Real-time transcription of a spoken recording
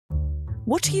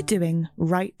What are you doing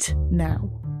right now?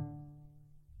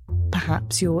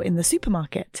 Perhaps you're in the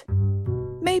supermarket.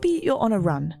 Maybe you're on a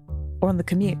run or on the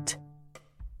commute.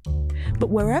 But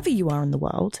wherever you are in the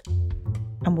world,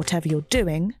 and whatever you're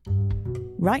doing,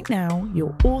 right now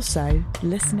you're also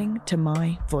listening to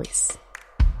my voice.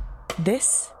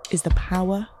 This is the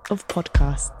power of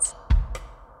podcasts.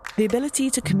 The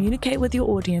ability to communicate with your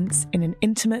audience in an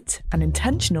intimate and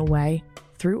intentional way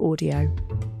through audio.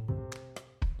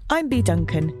 I'm Bea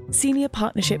Duncan, Senior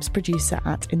Partnerships Producer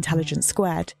at Intelligence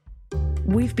Squared.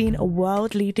 We've been a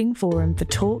world-leading forum for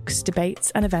talks,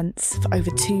 debates and events for over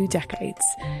 2 decades.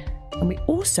 And we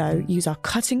also use our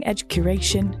cutting-edge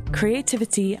curation,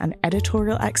 creativity and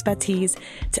editorial expertise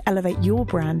to elevate your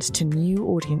brand to new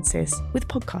audiences with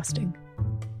podcasting.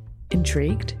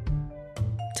 Intrigued?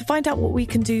 To find out what we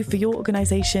can do for your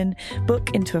organisation,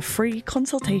 book into a free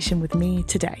consultation with me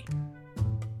today.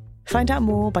 Find out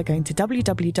more by going to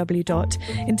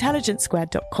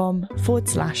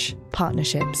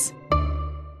www.intelligencesquared.com/partnerships.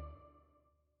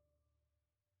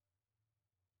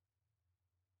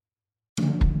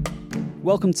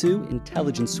 Welcome to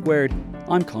Intelligence Squared.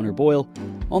 I'm Connor Boyle.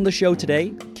 On the show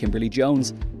today, Kimberly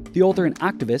Jones, the author and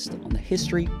activist on the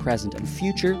history, present and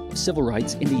future of civil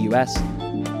rights in the US.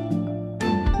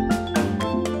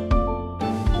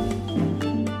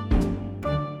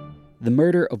 The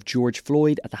murder of George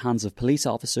Floyd at the hands of police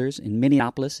officers in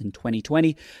Minneapolis in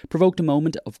 2020 provoked a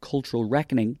moment of cultural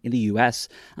reckoning in the US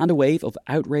and a wave of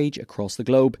outrage across the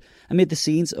globe. Amid the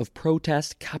scenes of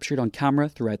protest captured on camera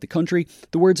throughout the country,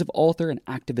 the words of author and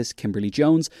activist Kimberly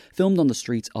Jones, filmed on the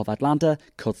streets of Atlanta,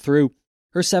 cut through.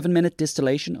 Her 7-minute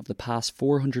distillation of the past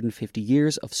 450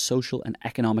 years of social and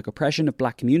economic oppression of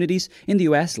black communities in the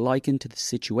US likened to the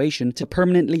situation to a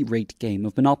permanently rigged game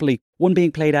of Monopoly, one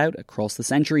being played out across the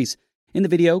centuries. In the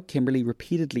video, Kimberly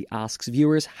repeatedly asks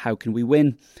viewers, how can we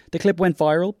win? The clip went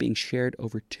viral, being shared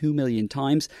over 2 million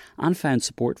times, and found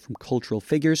support from cultural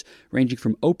figures ranging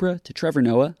from Oprah to Trevor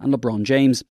Noah and LeBron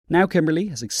James. Now Kimberly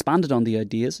has expanded on the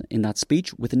ideas in that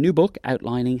speech with a new book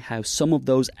outlining how some of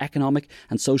those economic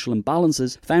and social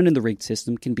imbalances found in the rigged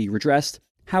system can be redressed.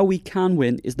 How We Can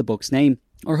Win is the book's name.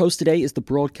 Our host today is the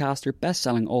broadcaster,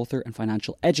 best-selling author and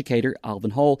financial educator,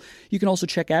 Alvin Hall. You can also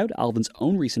check out Alvin's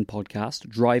own recent podcast,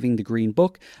 Driving the Green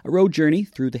Book, a road journey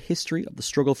through the history of the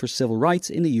struggle for civil rights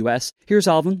in the US. Here's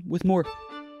Alvin with more.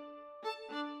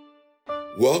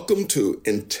 Welcome to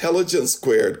Intelligence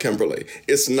Squared, Kimberly.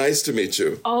 It's nice to meet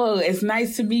you. Oh, it's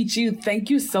nice to meet you. Thank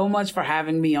you so much for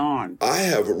having me on. I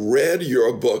have read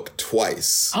your book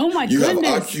twice. Oh, my goodness. You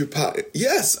have occupied.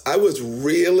 Yes, I was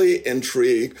really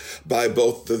intrigued by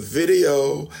both the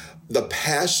video, the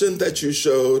passion that you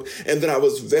showed, and then I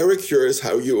was very curious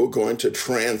how you were going to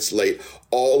translate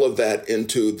all of that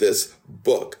into this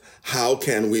book. How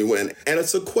can we win? And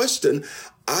it's a question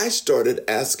I started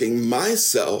asking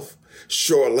myself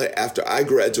shortly after I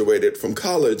graduated from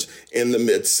college in the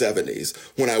mid-70s,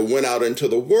 when I went out into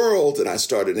the world and I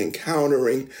started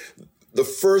encountering the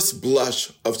first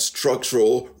blush of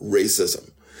structural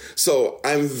racism. So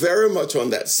I'm very much on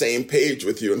that same page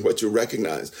with you and what you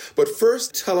recognize. But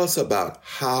first, tell us about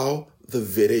how the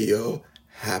video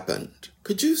happened.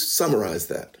 Could you summarize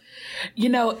that? You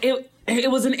know,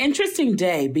 it was an interesting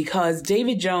day because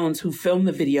David Jones, who filmed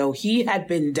the video, he had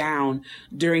been down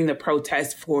during the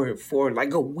protest for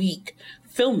like a week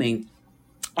filming.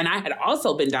 And I had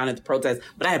also been down at the protest,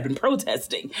 but I had been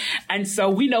protesting. And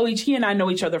so he and I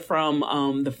know each other from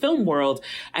the film world.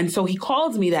 And so he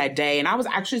called me that day, and I was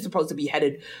actually supposed to be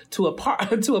headed to a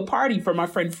party for my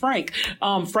friend Frank.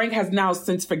 Frank has now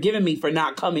since forgiven me for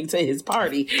not coming to his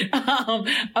party. I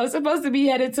was supposed to be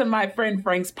headed to my friend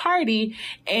Frank's party,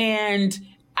 and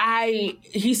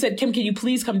he said, Kim, can you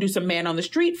please come do some man on the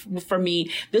street for me?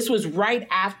 This was right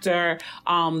after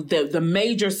the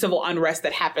major civil unrest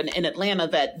that happened in Atlanta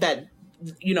that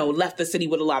left the city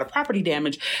with a lot of property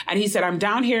damage. And he said, I'm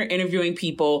down here interviewing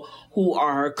people who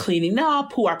are cleaning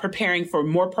up, who are preparing for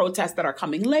more protests that are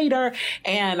coming later.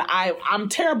 And I'm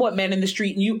terrible at man on the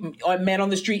street,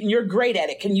 and you're great at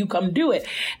it. Can you come do it?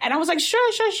 And I was like,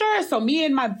 sure. So me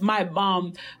and my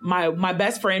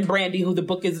best friend, Brandy, who the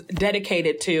book is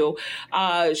dedicated to,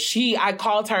 I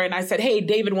called her and I said, hey,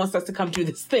 David wants us to come do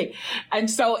this thing.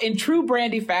 And so in true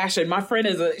Brandy fashion, my friend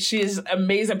she is an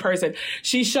amazing person.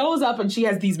 She shows up and she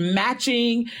has these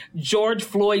matching George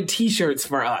Floyd t-shirts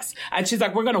for us. And she's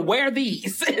like, we're going to wear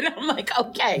these. And I'm like,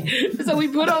 okay. So we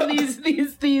put on these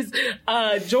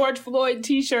George Floyd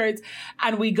t-shirts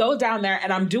and we go down there,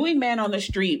 and I'm doing man on the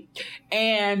street,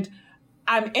 and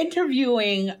I'm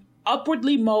interviewing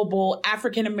upwardly mobile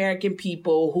African-American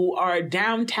people who are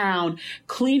downtown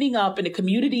cleaning up in a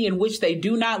community in which they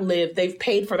do not live. They've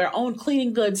paid for their own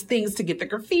cleaning goods, things to get the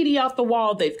graffiti off the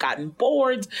wall. They've gotten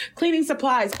boards, cleaning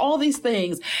supplies, all these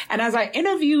things. And as I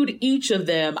interviewed each of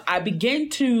them, I began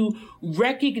to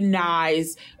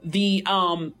recognize the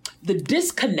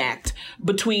disconnect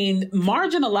between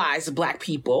marginalized Black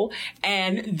people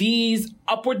and these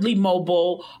upwardly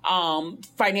mobile,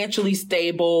 financially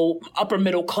stable, upper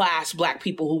middle class Black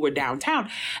people who were downtown.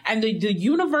 And the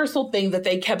universal thing that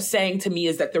they kept saying to me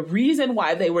is that the reason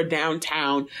why they were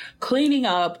downtown cleaning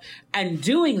up and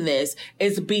doing this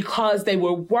is because they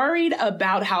were worried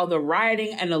about how the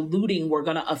rioting and the looting were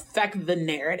going to affect the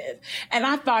narrative. And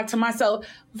I thought to myself,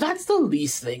 that's the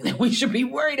least thing that we should be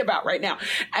worried about right now.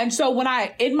 And so when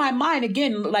in my mind,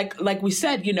 again, like we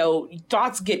said,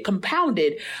 thoughts get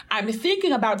compounded. I'm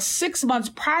thinking about 6 months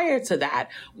prior to that,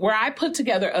 where I put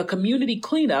together a community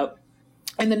cleanup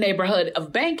in the neighborhood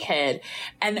of Bankhead,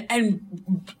 and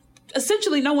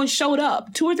essentially no one showed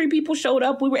up. 2 or 3 people showed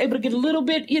up. We were able to get a little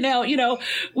bit, we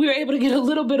were able to get a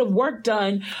little bit of work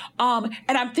done. And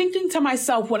I'm thinking to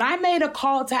myself, when I made a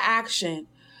call to action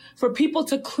for people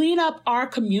to clean up our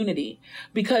community,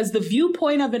 because the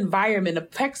viewpoint of environment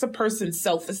affects a person's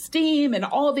self-esteem and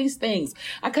all these things.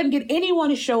 I couldn't get anyone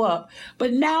to show up.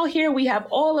 But now here we have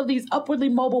all of these upwardly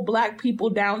mobile Black people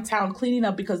downtown cleaning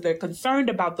up because they're concerned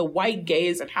about the white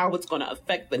gaze and how it's going to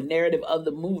affect the narrative of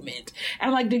the movement. And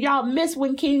I'm like, did y'all miss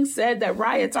when King said that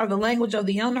riots are the language of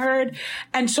the unheard?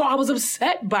 And so I was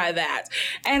upset by that.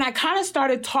 And I kind of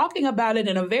started talking about it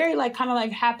in a very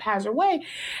haphazard way.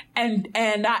 And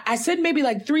I said maybe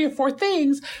 3 or 4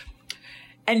 things.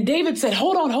 And David said,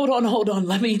 hold on.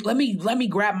 Let me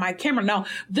grab my camera. Now,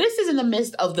 this is in the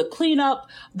midst of the cleanup.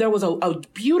 There was a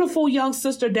beautiful young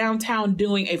sister downtown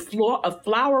doing a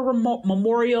flower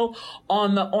memorial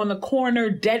on the corner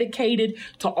dedicated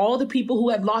to all the people who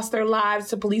had lost their lives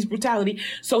to police brutality.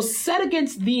 So set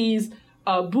against these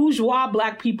bourgeois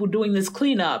Black people doing this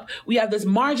cleanup, we have this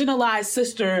marginalized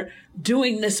sister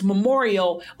doing this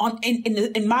memorial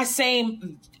in my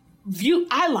same view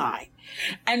eye line.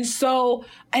 And so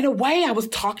in a way, I was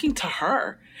talking to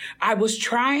her. I was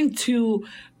trying to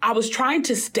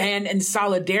stand in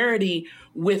solidarity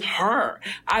with her.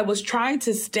 I was trying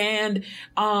to stand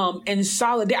in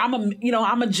solidarity.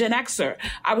 I'm a Gen Xer.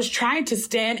 I was trying to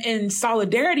stand in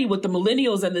solidarity with the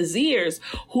millennials and the Zers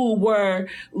who were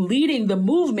leading the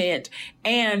movement.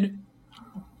 And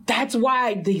that's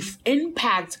why the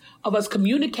impact of us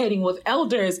communicating with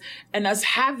elders and us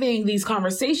having these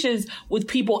conversations with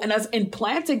people and us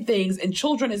implanting things in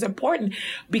children is important,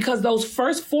 because those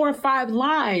first 4 or 5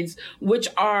 lines, which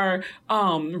are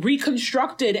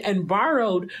reconstructed and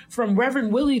borrowed from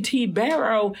Reverend Willie T.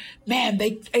 Barrow, man,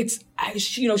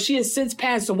 she has since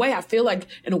passed away. I feel like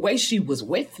in a way she was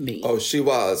with me. Oh, she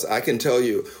was. I can tell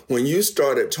you, when you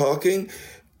started talking,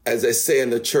 as they say in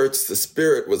the church, the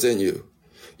Spirit was in you.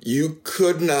 You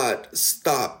could not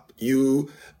stop.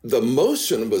 The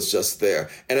motion was just there.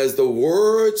 And as the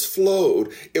words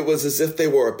flowed, it was as if they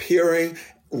were appearing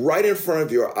right in front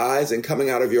of your eyes and coming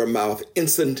out of your mouth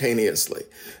instantaneously.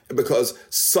 Because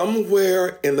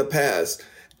somewhere in the past,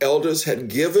 elders had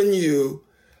given you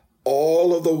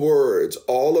all of the words,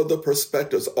 all of the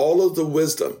perspectives, all of the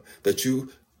wisdom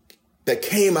that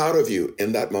came out of you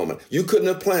in that moment. You couldn't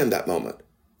have planned that moment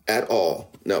at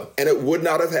all. No. And it would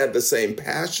not have had the same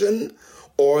passion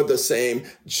or the same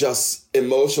just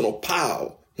emotional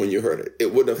pow when you heard it.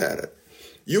 It wouldn't have had it.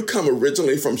 You come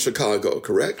originally from Chicago,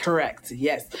 correct? Correct,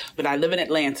 yes. But I live in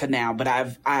Atlanta now. But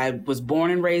I was born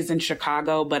and raised in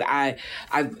Chicago. But I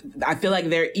feel like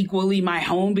they're equally my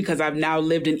home because I've now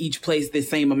lived in each place the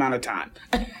same amount of time.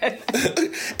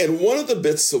 And one of the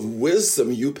bits of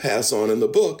wisdom you pass on in the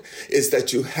book is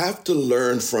that you have to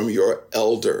learn from your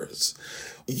elders.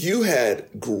 You had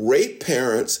great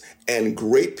parents and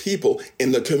great people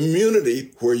in the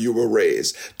community where you were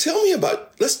raised. Tell me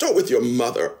let's start with your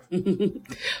mother.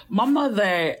 My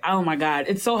mother, oh my God,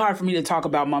 it's so hard for me to talk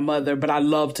about my mother, but I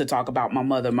love to talk about my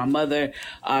mother. My mother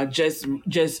just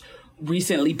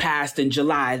recently passed in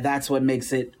July. That's what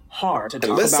makes it hard to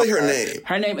talk about. Let's say her name.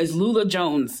 Her name is Lula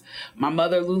Jones. My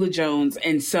mother, Lula Jones.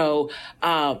 And so,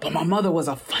 but my mother was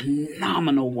a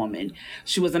phenomenal woman.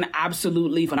 She was an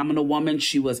absolutely phenomenal woman.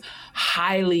 She was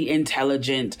highly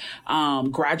intelligent,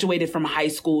 graduated from high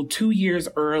school 2 years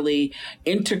early,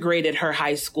 integrated her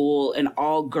high school an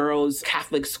all girls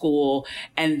Catholic school,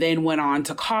 and then went on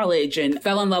to college and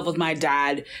fell in love with my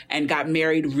dad and got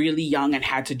married really young and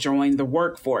had to join the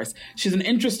workforce. She's an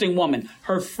interesting woman.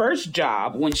 Her first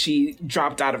job when she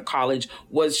dropped out of college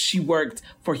was she worked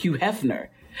for Hugh Hefner.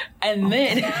 And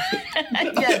then,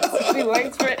 yes, she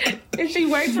works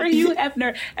for Hugh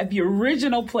Hefner at the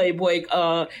original Playboy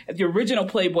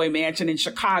mansion in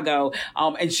Chicago,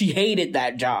 and she hated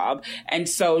that job, and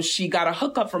so she got a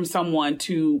hookup from someone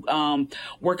to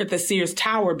work at the Sears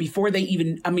Tower before they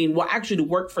even, to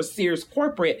work for Sears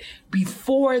corporate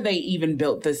before they even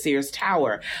built the Sears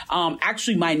Tower.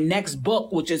 Actually, my next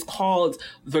book, which is called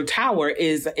The Tower,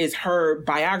 is her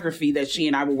biography that she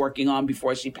and I were working on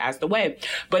before she passed away.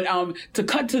 But to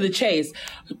cut to the chase,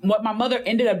 what my mother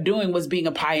ended up doing was being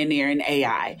a pioneer in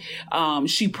AI.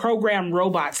 She programmed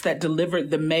robots that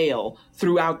delivered the mail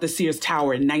throughout the Sears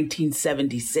Tower in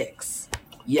 1976.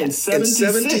 Yes. In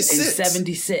 76? In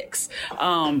 76.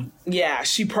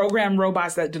 She programmed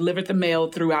robots that delivered the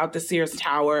mail throughout the Sears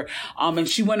Tower. And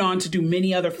she went on to do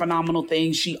many other phenomenal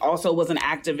things. She also was an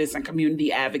activist and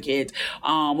community advocate.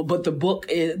 But the book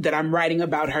that I'm writing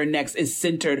about her next is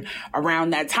centered around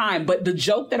that time. But the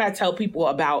joke that I tell people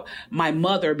about my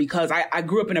mother, because I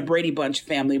grew up in a Brady Bunch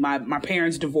family. My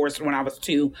parents divorced when I was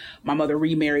 2. My mother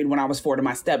remarried when I was 4 to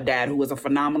my stepdad, who was a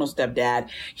phenomenal stepdad.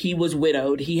 He was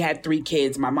widowed. He had 3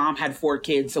 kids. My mom had 4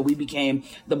 kids, so we became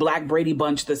the Black Brady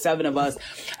Bunch, the 7 of us.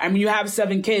 And when you have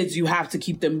 7 kids, you have to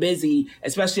keep them busy,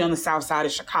 especially on the south side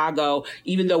of Chicago,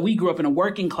 even though we grew up in a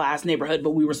working class neighborhood,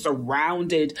 but we were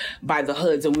surrounded by the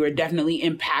hoods, and we were definitely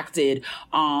impacted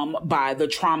by the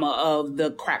trauma of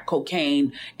the crack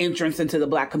cocaine entrance into the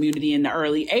Black community in the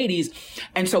early 80s.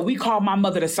 And so we called my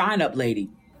mother the sign-up lady.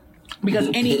 Because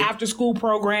any after school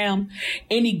program,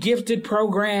 any gifted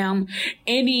program,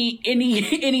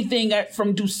 anything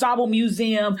from DuSable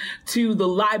Museum to the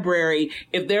library,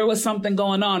 if there was something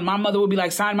going on, my mother would be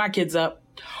like, sign my kids up.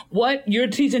 What? You're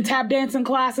teaching tap dancing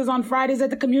classes on Fridays at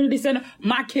the community center?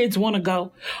 My kids want to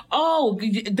go. Oh,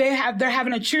 they're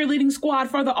having a cheerleading squad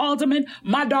for the alderman.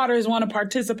 My daughters want to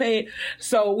participate.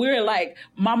 So we're like,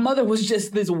 my mother was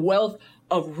just this wealth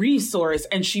of resource,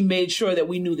 and she made sure that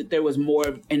we knew that there was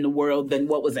more in the world than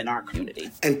what was in our community.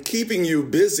 And keeping you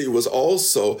busy was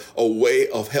also a way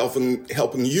of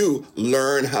helping you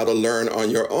learn how to learn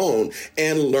on your own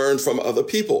and learn from other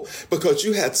people, because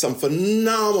you had some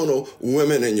phenomenal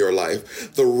women in your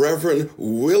life. The Reverend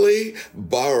Willie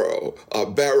Barrow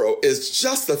is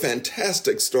just a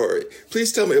fantastic story.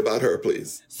 Please tell me about her,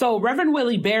 please. So Reverend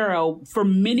Willie Barrow, for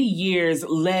many years,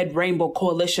 led Rainbow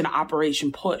Coalition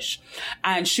Operation Push.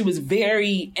 And she was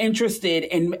very interested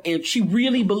and she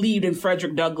really believed in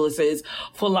Frederick Douglass's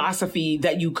philosophy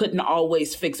that you couldn't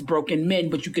always fix broken men,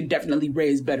 but you could definitely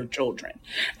raise better children.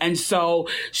 And so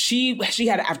she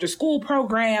had after school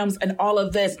programs and all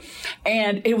of this.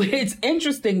 And it's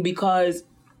interesting because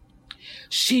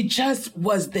she just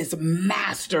was this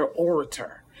master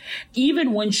orator.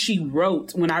 Even when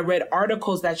I read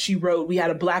articles that she wrote, we had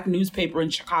a Black newspaper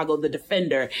in Chicago, The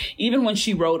Defender. Even when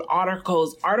she wrote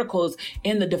articles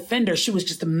in The Defender, she was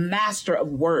just a master of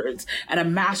words and a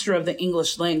master of the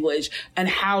English language and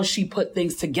how she put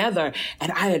things together.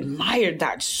 And I admired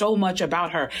that so much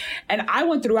about her. And I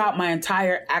went throughout my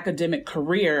entire academic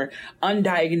career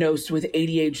undiagnosed with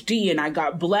ADHD. And I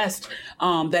got blessed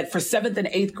that for 7th and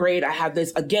 8th grade, I had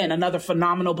this, again, another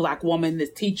phenomenal Black woman,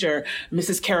 this teacher,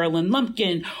 Mrs. Carolyn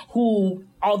Lumpkin, who,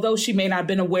 although she may not have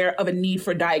been aware of a need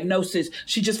for diagnosis,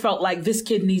 she just felt like this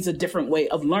kid needs a different way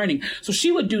of learning. So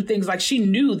she would do things like, she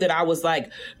knew that I was like,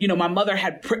 my mother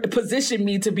had positioned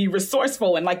me to be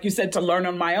resourceful and, like you said, to learn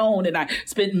on my own. And I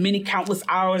spent many countless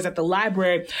hours at the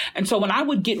library. And so when I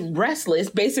would get restless,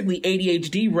 basically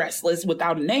ADHD restless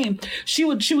without a name, she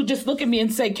would just look at me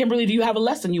and say, Kimberly, do you have a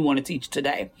lesson you want to teach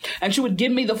today? And she would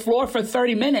give me the floor for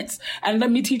 30 minutes and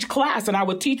let me teach class. And I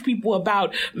would teach people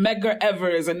about Medgar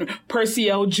Evers and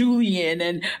Percy L. Julian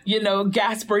and,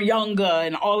 Gaspar Yunga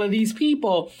and all of these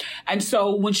people. And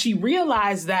so when she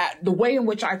realized that the way in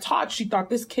which I taught, she thought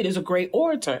this kid is a great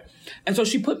orator. And so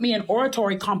she put me in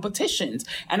oratory competitions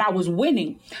and I was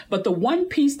winning. But the one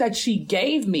piece that she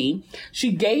gave me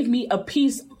a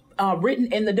piece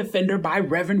written in The Defender by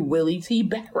Reverend Willie T.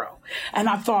 Barrow. And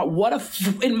I thought,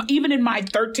 even in my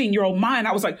 13-year-old mind,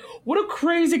 I was like, what a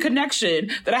crazy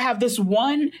connection that I have this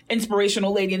one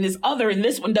inspirational lady and this other, and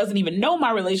this one doesn't even know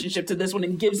my relationship to this one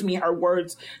and gives me her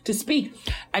words to speak.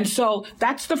 And so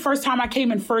that's the first time I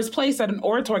came in first place at an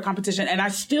oratory competition. And I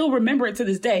still remember it to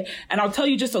this day. And I'll tell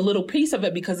you just a little piece of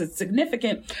it because it's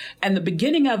significant. And the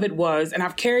beginning of it was, and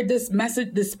I've carried this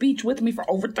speech with me for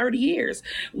over 30 years,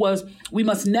 was we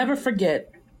must never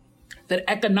forget that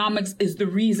economics is the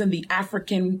reason the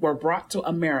African were brought to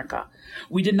America.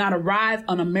 We did not arrive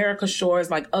on America's shores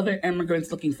like other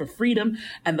immigrants looking for freedom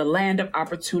and the land of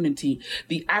opportunity.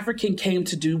 The African came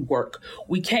to do work.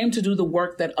 We came to do the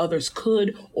work that others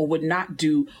could or would not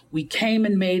do. We came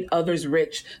and made others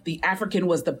rich. The African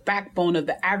was the backbone of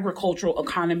the agricultural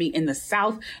economy in the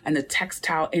South and the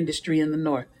textile industry in the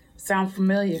North. Sound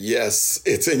familiar? Yes,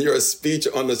 it's in your speech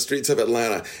on the streets of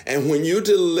Atlanta. And when you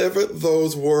delivered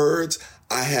those words,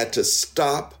 I had to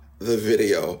stop the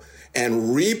video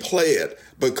and replay it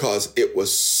because it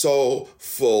was so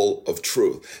full of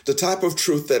truth. The type of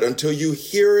truth that until you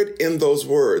hear it in those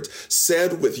words,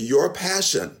 said with your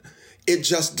passion, it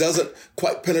just doesn't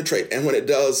quite penetrate. And when it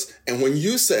does, and when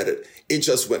you said it, it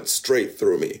just went straight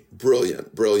through me.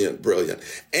 Brilliant, brilliant, brilliant.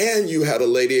 And you had a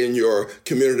lady in your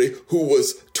community who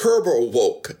was turbo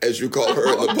woke, as you call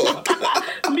her in the book.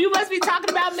 You must be talking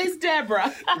about Miss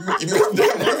Deborah. Miss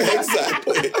Deborah,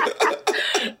 exactly.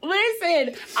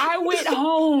 Listen, I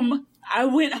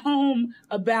went home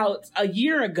about a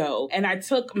year ago, and I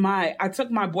took my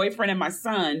boyfriend and my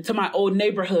son to my old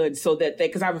neighborhood so that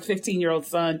because I have a 15-year-old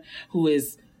son who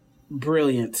is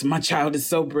brilliant. My child is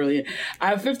so brilliant. I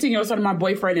have a 15-year-old son and my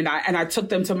boyfriend, and I took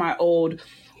them to my old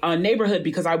neighborhood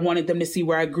because I wanted them to see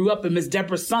where I grew up. And Miss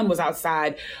Deborah's son was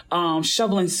outside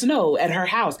shoveling snow at her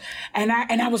house. And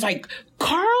I was like,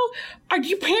 Carl, are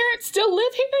your parents still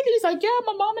live here? And he's like, yeah,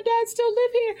 my mom and dad still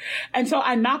live here. And so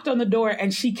I knocked on the door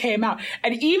and she came out.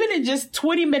 And even in just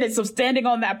 20 minutes of standing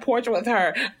on that porch with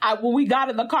her, when we got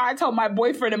in the car, I told my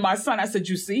boyfriend and my son, I said,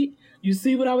 you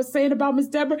see what I was saying about Miss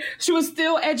Deborah? She was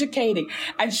still educating.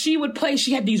 And she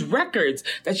had these records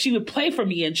that she would play for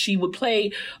me. And she would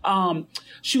play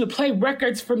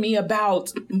records for me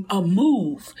about a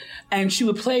move. And she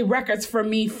would play records for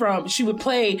me she would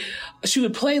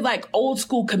play like old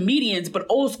school comedians, but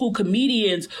old school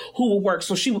comedians who would work.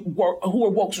 Who were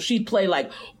woke. So she'd play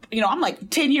like, I'm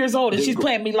like 10 years old and she's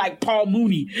playing me like Paul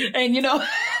Mooney. And,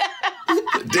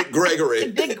 Dick Gregory.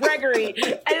 And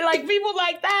like people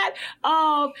like that.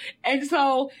 And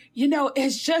so,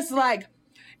 it's just like,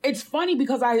 it's funny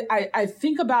because I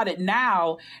think about it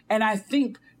now and I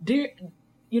think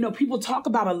people talk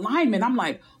about alignment. I'm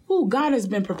like, oh, God has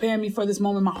been preparing me for this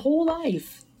moment my whole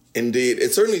life. Indeed,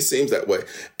 it certainly seems that way.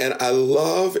 And I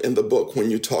love in the book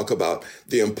when you talk about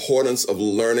the importance of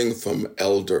learning from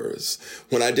elders.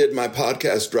 When I did my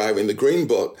podcast, Driving the Green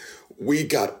Book, we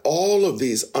got all of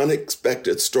these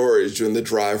unexpected stories during the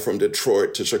drive from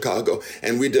Detroit to Chicago.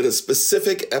 And we did a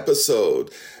specific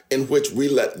episode in which we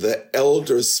let the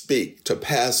elders speak to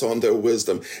pass on their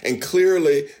wisdom. And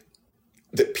clearly,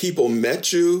 that people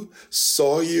met you,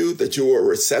 saw you, that you were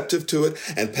receptive to it,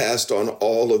 and passed on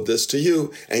all of this to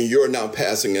you, and you're now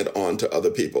passing it on to other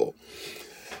people.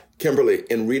 Kimberly,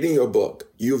 in reading your book,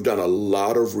 you've done a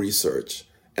lot of research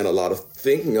and a lot of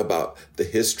thinking about the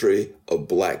history of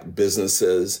Black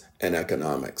businesses and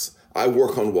economics. I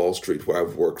work on Wall Street, where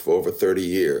I've worked for over 30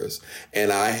 years,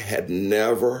 and I had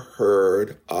never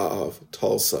heard of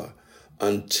Tulsa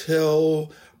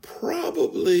until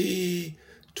probably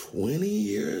 20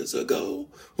 years ago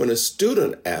when a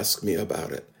student asked me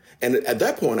about it. And at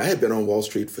that point, I had been on Wall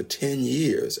Street for 10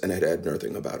 years and had had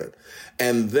nothing about it.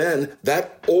 And then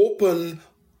that opened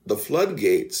the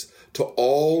floodgates to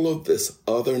all of this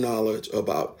other knowledge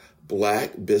about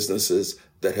Black businesses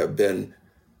that have been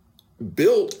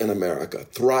built in America,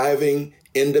 thriving,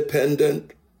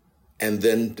 independent, and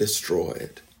then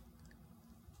destroyed.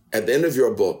 At the end of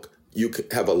your book, you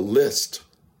have a list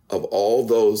of all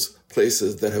those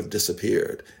places that have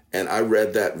disappeared. And I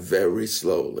read that very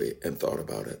slowly and thought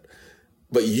about it.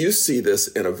 But you see this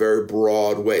in a very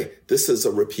broad way. This is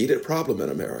a repeated problem in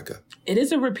America. It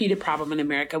is a repeated problem in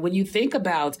America. When you think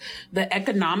about the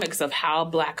economics of how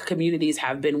Black communities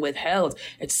have been withheld,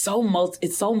 it's so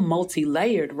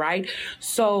multi-layered, right?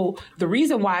 So the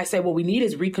reason why I say what we need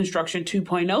is Reconstruction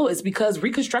 2.0 is because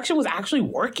Reconstruction was actually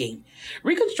working.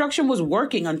 Reconstruction was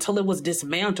working until it was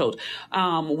dismantled.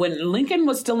 When Lincoln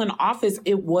was still in office,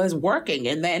 it was working.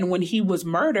 And then when he was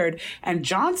murdered and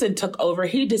Johnson took over,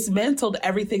 he dismantled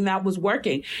everything that was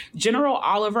working. General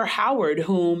Oliver Howard,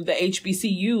 whom the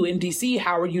HBCU in DC,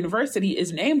 Howard University,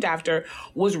 is named after,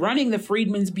 was running the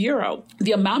Freedmen's Bureau.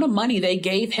 The amount of money they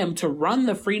gave him to run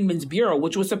the Freedmen's Bureau,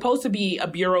 which was supposed to be a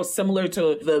bureau similar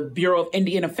to the Bureau of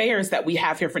Indian Affairs that we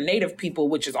have here for Native people,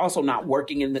 which is also not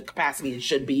working in the capacity it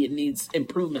should be. It needs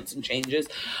improvements and changes.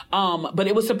 But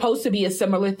it was supposed to be a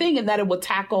similar thing in that it would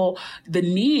tackle the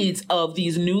needs of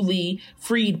these newly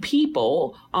freed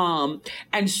people.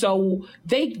 And so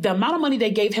the amount of money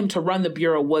they gave him to run the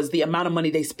bureau was the amount of money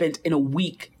they spent in a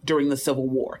week during the Civil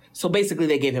War. So basically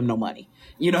they gave him no money.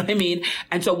 You know what I mean?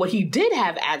 And so what he did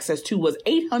have access to was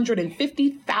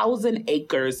 850,000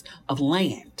 acres of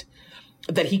land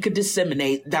that he could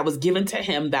disseminate, that was given to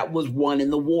him, that was won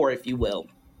in the war, if you will.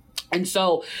 And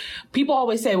so people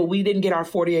always say, well, we didn't get our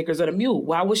 40 acres of the mule.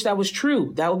 Well, I wish that was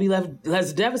true. That would be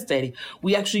less devastating.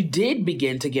 We actually did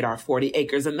begin to get our 40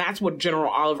 acres. And that's what General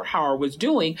Oliver Howard was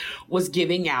doing, was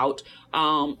giving out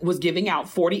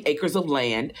 40 acres of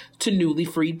land to newly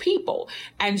freed people.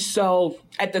 And so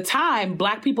at the time,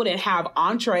 Black people didn't have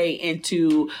entree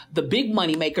into the big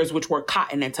money makers, which were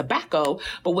cotton and tobacco.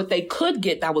 But what they could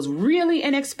get that was really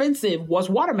inexpensive was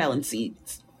watermelon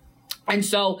seeds. And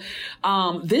so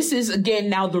this is, again,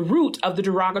 now the root of the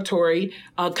derogatory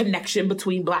connection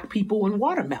between Black people and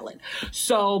watermelon.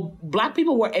 So Black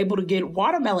people were able to get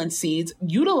watermelon seeds,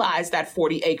 utilize that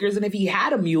 40 acres. And if he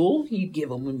had a mule, he'd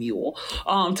give him a mule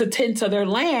to tend to their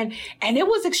land. And it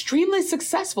was extremely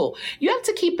successful. You have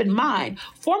to keep in mind,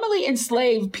 formerly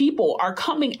enslaved people are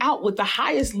coming out with the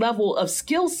highest level of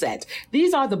skill set.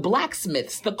 These are the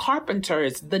blacksmiths, the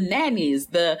carpenters, the nannies,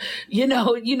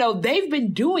 they've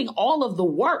been doing all of the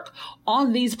work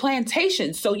on these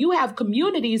plantations. So you have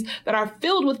communities that are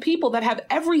filled with people that have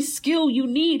every skill you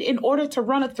need in order to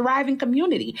run a thriving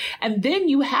community. And then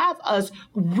you have us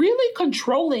really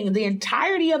controlling the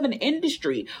entirety of an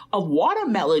industry of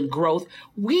watermelon growth.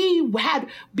 We had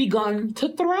begun to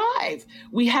thrive.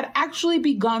 We had actually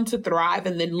begun to thrive.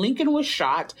 And then Lincoln was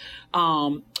shot.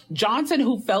 Johnson,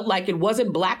 who felt like it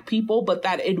wasn't Black people, but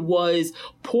that it was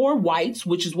poor whites,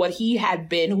 which is what he had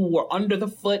been, who were under the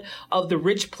foot of the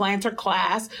rich planter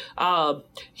class.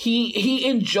 He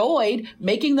enjoyed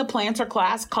making the planter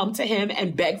class come to him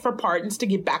and beg for pardons to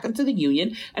get back into the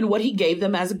Union. And what he gave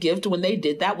them as a gift when they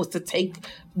did that was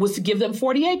to give them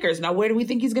 40 acres. Now, where do we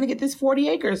think he's going to get this 40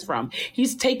 acres from?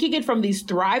 He's taking it from these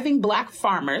thriving Black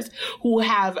farmers who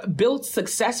have built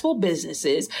successful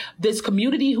businesses, this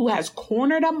community who has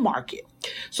cornered a market.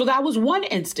 So that was one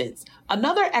instance.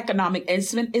 Another economic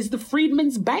incident is the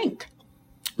Freedmen's Bank.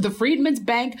 The Freedmen's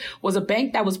Bank was a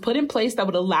bank that was put in place that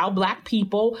would allow Black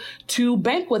people to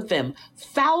bank with them.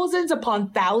 Thousands upon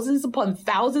thousands upon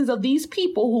thousands of these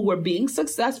people who were being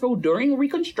successful during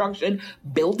Reconstruction,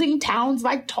 building towns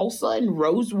like Tulsa and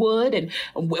Rosewood and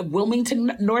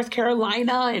Wilmington, North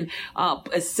Carolina, and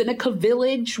Seneca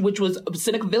Village,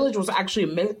 Seneca Village was actually a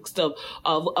mix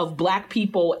of Black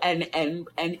people and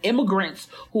immigrants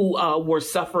who were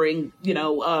suffering,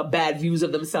 bad views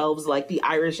of themselves, like the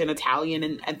Irish and Italian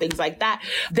and things like that.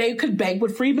 They could bank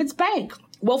with Freedmen's Bank.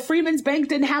 Well, Freedmen's Bank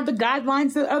didn't have the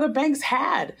guidelines that other banks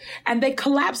had, and they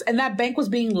collapsed. And that bank was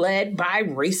being led by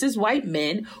racist white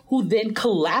men who then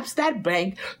collapsed that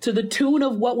bank to the tune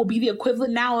of what will be the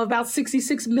equivalent now of about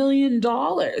 $66 million.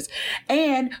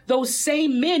 And those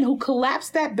same men who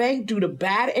collapsed that bank due to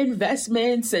bad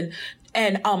investments and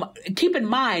keep in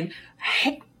mind,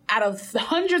 out of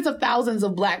hundreds of thousands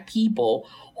of Black people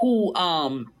who,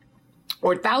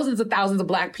 or thousands of thousands of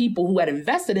Black people who had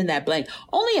invested in that bank,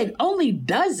 only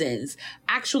dozens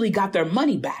actually got their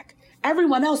money back.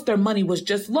 Everyone else, their money was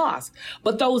just lost.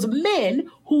 But those men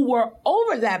who were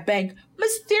over that bank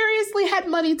mysteriously had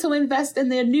money to invest in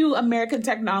their new American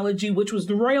technology, which was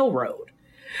the railroad.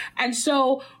 And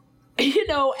so,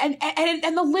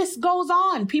 and the list goes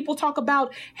on. People talk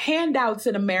about handouts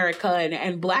in America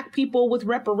and Black people with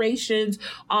reparations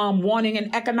wanting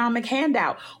an economic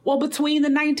handout. Well, between the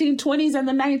 1920s and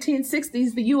the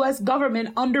 1960s, the U.S.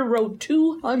 government underwrote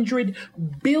 $200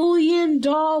 billion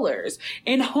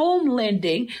in home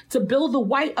lending to build the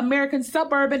white American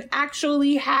suburb, and I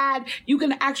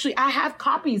have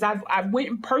copies. I went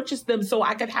and purchased them so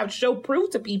I could show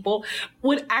proof to people,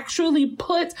 would actually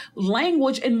put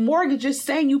language in mortgages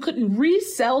saying you couldn't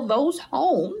resell those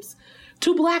homes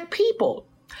to Black people.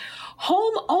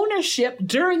 Home ownership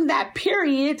during that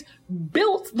period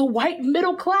built the white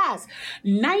middle class.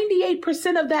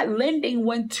 98% of that lending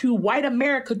went to white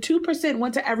America. 2%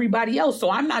 went to everybody else. So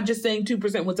I'm not just saying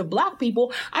 2% went to Black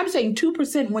people. I'm saying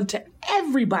 2% went to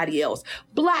everybody else.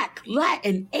 Black,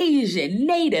 Latin, Asian,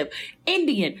 Native,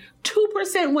 Indian.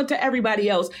 2% went to everybody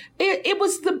else. It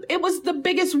was the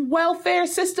biggest welfare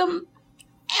system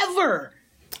ever.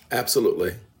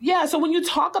 Absolutely. Yeah. So when you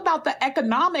talk about the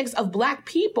economics of Black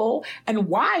people and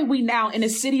why we now in a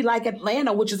city like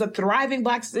Atlanta, which is a thriving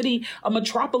Black city, a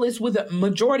metropolis with a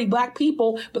majority Black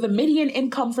people, but the median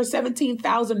income for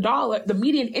 $17,000, the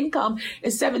median income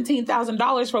is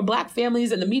 $17,000 for Black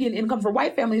families and the median income for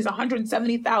white families is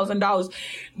 $170,000.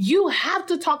 You have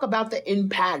to talk about the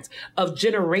impact of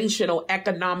generational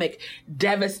economic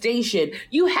devastation.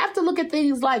 You have to look at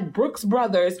things like Brooks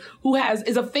Brothers, who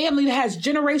is a family that has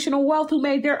generational wealth, who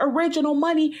made their their original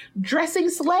money dressing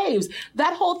slaves.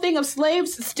 That whole thing of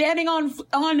slaves standing on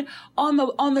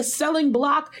the selling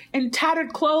block in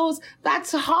tattered clothes,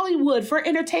 that's Hollywood for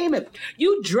entertainment.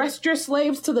 You dressed your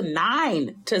slaves to the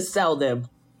nine to sell them.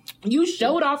 You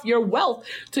showed off your wealth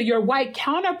to your white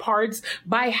counterparts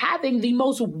by having the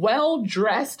most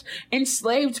well-dressed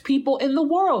enslaved people in the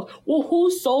world. Well, who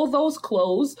sold those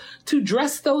clothes to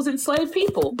dress those enslaved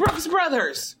people? Brooks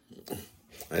Brothers.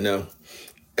 I know.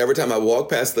 Every time I walk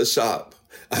past the shop,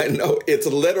 I know it's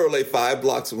literally 5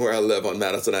 blocks from where I live on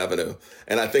Madison Avenue.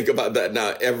 And I think about that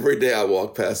now every day I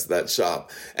walk past that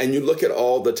shop. And you look at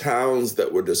all the towns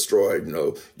that were destroyed. You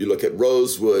know, you look at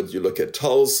Rosewood, you look at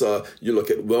Tulsa, you look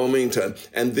at Wilmington.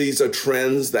 And these are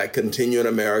trends that continue in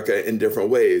America in different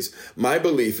ways. My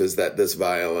belief is that this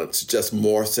violence just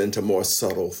morphs into more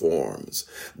subtle forms.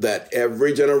 That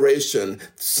every generation,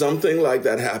 something like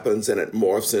that happens and it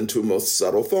morphs into most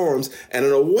subtle forms. And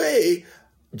in a way,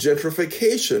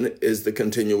 gentrification is the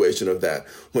continuation of that.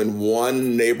 When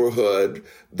one neighborhood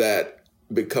that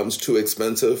becomes too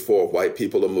expensive for white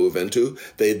people to move into,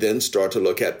 they then start to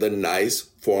look at the nice,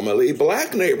 formerly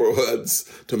black neighborhoods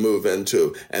to move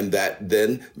into. And that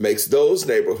then makes those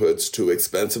neighborhoods too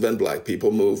expensive and black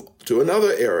people move to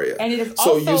another area. And it is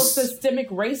also systemic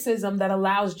racism that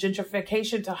allows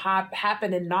gentrification to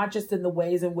happen, and not just in the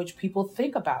ways in which people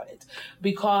think about it.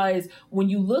 Because when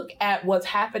you look at what's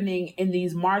happening in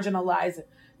these marginalized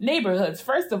neighborhoods,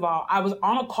 first of all, I was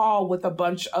on a call with a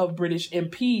bunch of British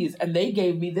MPs, and they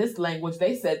gave me this language.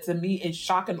 They said to me in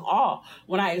shock and awe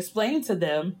when I explained to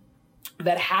them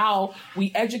that how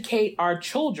we educate our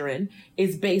children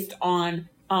is based on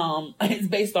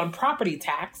property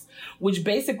tax, which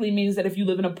basically means that if you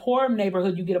live in a poor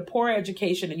neighborhood, you get a poor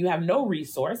education and you have no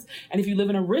resource. And if you live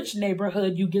in a rich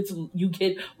neighborhood, you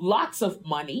get lots of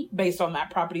money based on that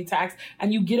property tax,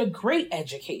 and you get a great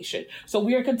education. So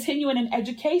we are continuing an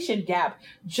education gap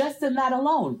just in that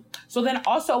alone. So then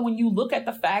also when you look at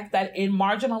the fact that in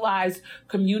marginalized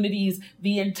communities,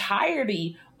 the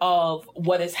entirety of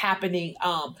what is happening,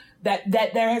 that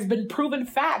there has been proven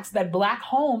facts that black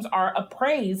homes are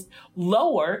appraised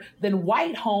lower than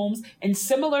white homes in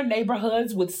similar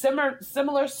neighborhoods with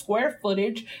similar square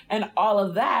footage and all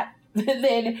of that.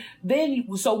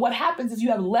 So what happens is you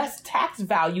have less tax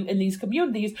value in these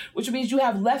communities, which means you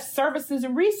have less services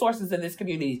and resources in these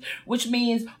communities, which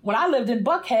means when I lived in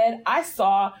Buckhead, I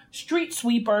saw street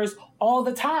sweepers all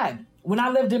the time. When I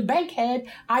lived in Bankhead,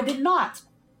 I did not.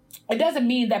 It doesn't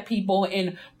mean that people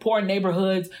in poor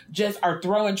neighborhoods just are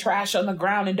throwing trash on the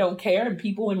ground and don't care, and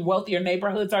people in wealthier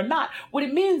neighborhoods are not. What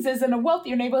it means is in a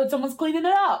wealthier neighborhood, someone's cleaning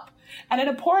it up. And in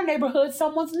a poor neighborhood,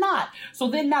 someone's not. So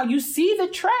then now you see the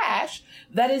trash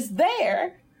that is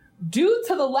there due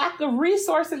to the lack of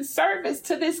resource and service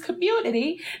to this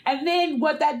community. And then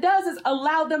what that does is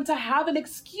allow them to have an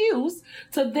excuse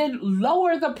to then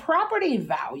lower the property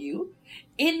value.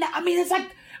 It's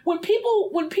like, when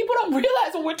people don't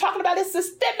realize what we're talking about is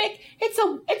systemic, it's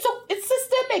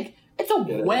systemic. It's a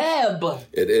web.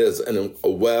 It is a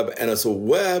web, and it's a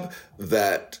web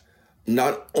that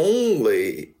not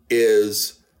only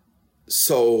is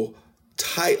so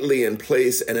tightly in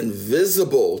place and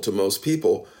invisible to most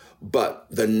people, but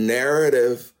the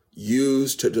narrative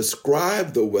used to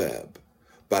describe the web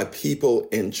by people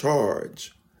in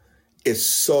charge is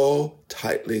so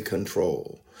tightly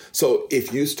controlled. So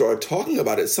if you start talking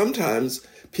about it, sometimes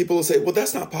people will say, well,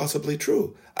 that's not possibly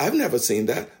true. I've never seen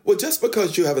that. Well, just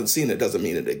because you haven't seen it doesn't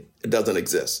mean it doesn't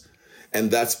exist.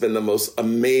 And that's been the most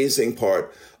amazing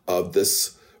part of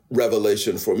this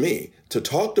revelation for me, to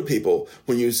talk to people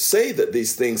when you say that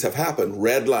these things have happened.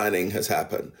 Redlining has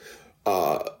happened.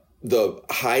 The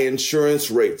high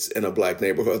insurance rates in a black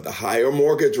neighborhood, the higher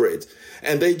mortgage rates,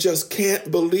 and they just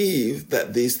can't believe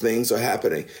that these things are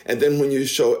happening. And then when you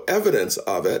show evidence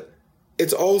of it,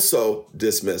 it's also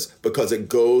dismissed because it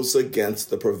goes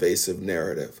against the pervasive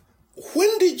narrative.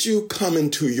 When did you come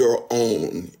into your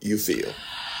own, you feel?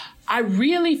 I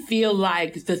really feel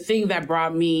like the thing that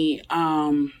brought me,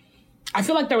 I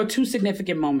feel like there were two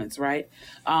significant moments, right,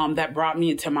 that brought me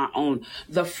into my own.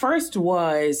 The first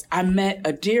was I met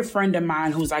a dear friend of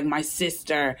mine who's like my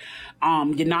sister,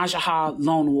 Yanajaha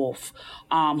Lone Wolf,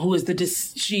 who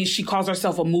is she calls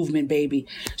herself a movement baby.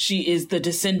 She is the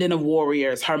descendant of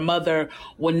warriors. Her mother,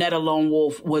 Wanetta Lone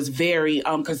Wolf, was very,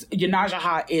 because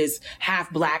Yanajaha is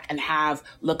half black and half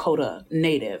Lakota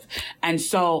native. And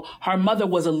so her mother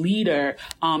was a leader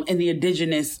in the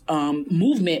indigenous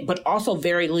movement, but also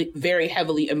very very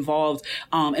heavily involved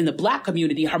in the Black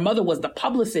community. Her mother was the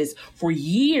publicist for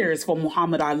years for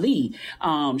Muhammad Ali.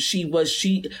 A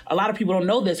lot of people don't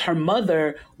know this. Her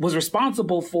mother was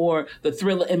responsible for the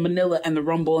Thriller in Manila and the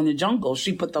Rumble in the Jungle.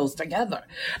 She put those together.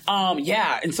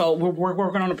 And so we're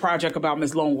working on a project about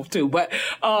Miss Lone Wolf too. But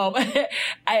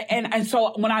and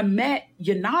so when I met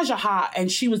Yanajaha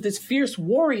and she was this fierce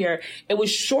warrior, it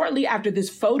was shortly after this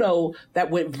photo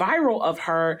that went viral of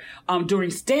her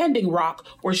during Standing Rock,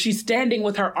 where she's standing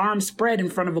with her arms spread in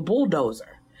front of a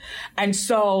bulldozer. And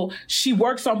so she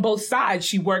works on both sides.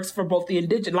 She works for both the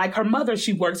indigenous, like her mother,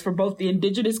 she works for both the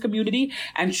indigenous community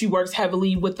and she works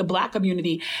heavily with the Black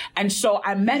community. And so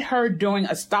I met her during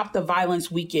a Stop the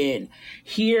Violence weekend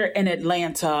here in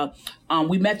Atlanta.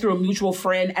 We met through a mutual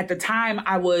friend. At the time,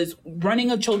 I was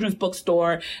running a children's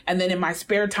bookstore. And then in my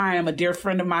spare time, a dear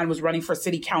friend of mine was running for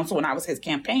city council and I was his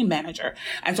campaign manager.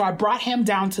 And so I brought him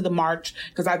down to the march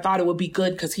because I thought it would be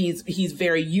good because he's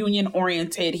very union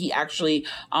oriented. He actually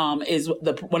is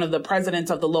one of the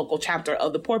presidents of the local chapter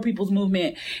of the Poor People's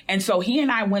Movement. And so he and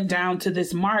I went down to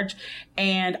this march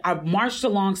and I marched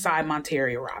alongside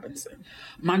Monteria Robinson.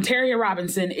 Monteria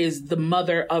Robinson is the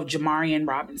mother of Jamarian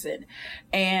Robinson.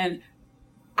 And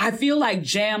I feel like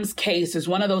Jam's case is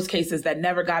one of those cases that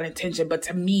never got attention. But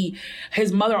to me,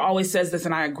 his mother always says this,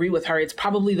 and I agree with her. It's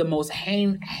probably the most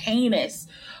heinous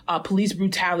police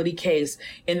brutality case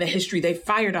in the history. They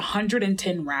fired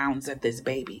 110 rounds at this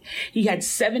baby. He had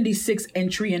 76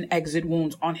 entry and exit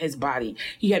wounds on his body.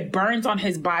 He had burns on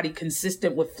his body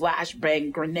consistent with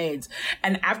flashbang grenades.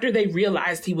 And after they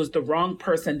realized he was the wrong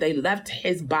person, they left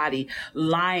his body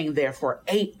lying there for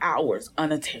 8 hours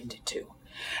unattended to.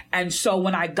 And so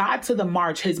when I got to the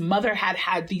march, his mother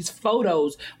had these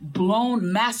photos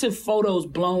massive photos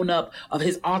blown up of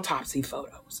his autopsy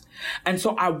photos. And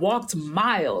so I walked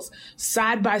miles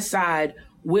side by side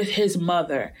with his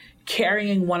mother,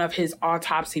 carrying one of his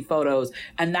autopsy photos.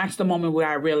 And that's the moment where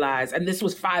I realized, and this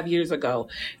was 5 years ago,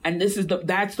 and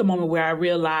that's the moment where I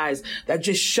realized that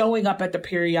just showing up at the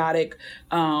periodic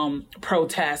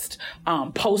protest,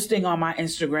 posting on my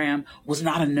Instagram was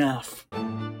not enough.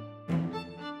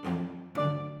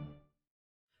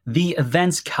 The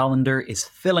events calendar is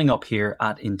filling up here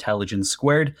at Intelligence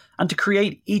Squared, and to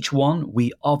create each one,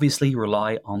 we obviously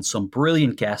rely on some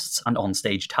brilliant guests and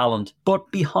onstage talent.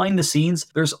 But behind the scenes,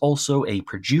 there's also a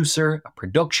producer, a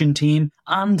production team,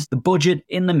 and the budget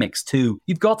in the mix too.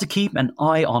 You've got to keep an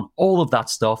eye on all of that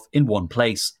stuff in one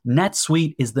place.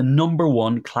 NetSuite is the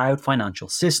 #1 cloud financial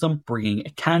system, bringing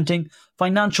accounting,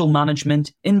 financial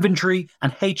management, inventory,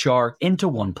 and HR into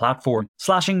one platform,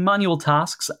 slashing manual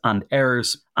tasks and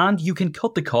errors. And you can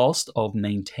cut the cost of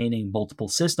maintaining multiple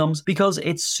systems because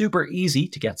it's super easy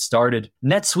to get started.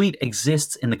 NetSuite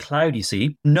exists in the cloud, you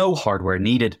see, no hardware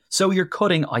needed, so you're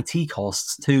cutting IT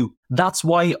costs too. That's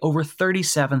why over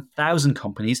 37,000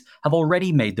 companies have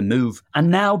already made the move. And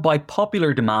now, by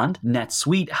popular demand,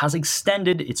 NetSuite has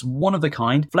extended its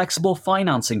one-of-a-kind flexible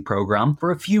financing program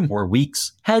for a few more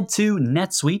weeks. Head to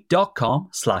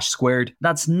netsuite.com/squared.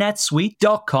 That's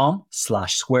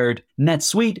netsuite.com/squared.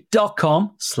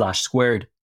 netsuite.com/squared.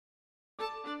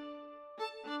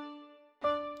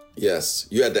 Yes,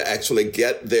 you had to actually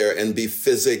get there and be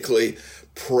physically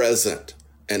present.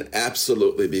 And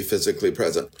absolutely be physically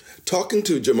present. Talking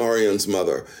to Jamarian's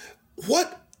mother,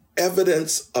 what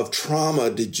evidence of trauma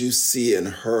did you see in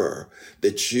her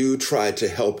that you tried to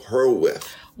help her with?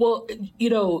 Well,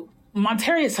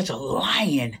 Monteria is such a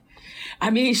lion. I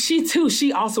mean,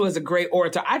 she also is a great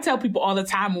orator. I tell people all the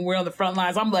time when we're on the front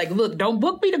lines, I'm like, look, don't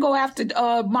book me to go after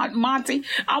Monty.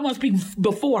 I want to speak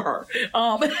before her.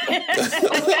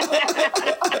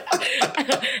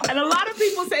 And a lot of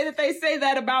people say that they say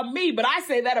that about me, but I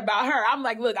say that about her. I'm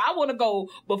like, look, I want to go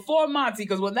before Monty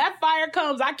because when that fire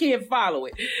comes, I can't follow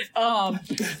it.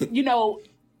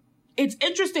 It's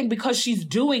interesting because she's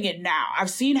doing it now. I've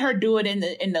seen her do it in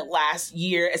the last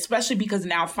year, especially because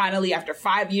now finally, after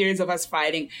 5 years of us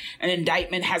fighting, an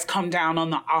indictment has come down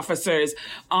on the officers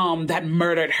that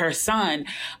murdered her son.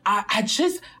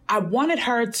 I wanted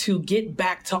her to get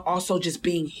back to also just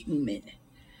being human.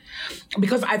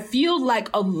 Because I feel like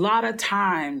a lot of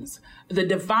times the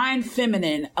divine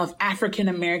feminine of African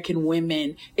American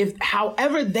women,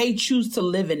 however they choose to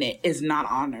live in it, is not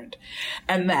honored.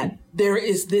 And that there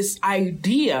is this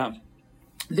idea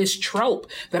this trope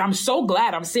that I'm so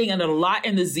glad I'm seeing it a lot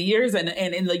in the Zers and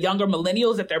in the younger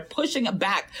millennials, that they're pushing it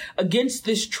back against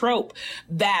this trope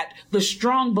that the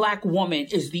strong Black woman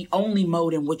is the only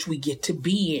mode in which we get to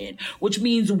be in, which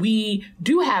means we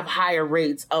do have higher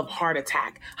rates of heart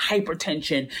attack,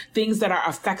 hypertension, things that are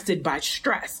affected by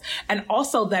stress. And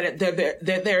also that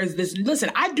there's this,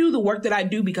 listen, I do the work that I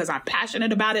do because I'm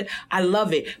passionate about it. I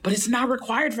love it, but it's not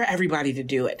required for everybody to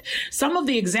do it. Some of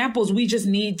the examples we just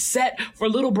need set for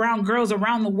little brown girls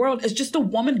around the world is just a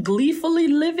woman gleefully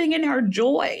living in her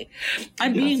joy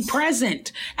and being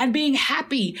present and being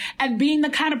happy and being the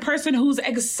kind of person who's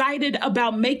excited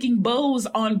about making bows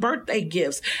on birthday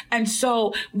gifts. And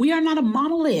so we are not a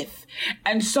monolith.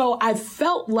 And so I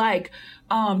felt like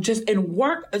just in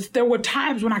work, there were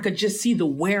times when I could just see the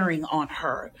wearing on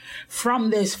her from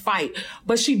this fight.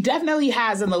 But she definitely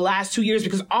has in the last 2 years,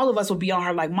 because all of us will be on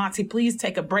her like, Monty, please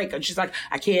take a break. And she's like,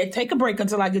 I can't take a break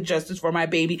until I get justice for my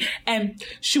baby. And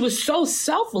she was so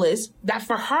selfless that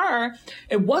for her,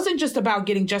 it wasn't just about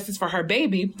getting justice for her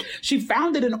baby. She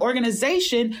founded an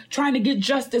organization trying to get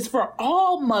justice for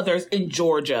all mothers in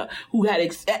Georgia who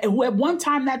at one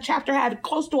time that chapter had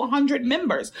close to 100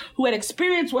 members who had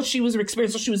experienced what she was experiencing.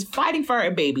 So she was fighting for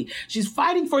her baby. She's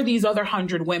fighting for these other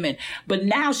 100 women. But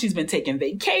now she's been taking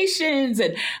vacations,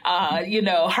 and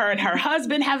her and her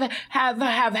husband have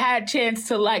had chance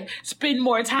to like spend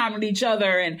more time with each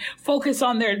other and focus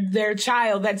on their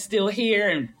child that's still here.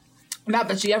 And not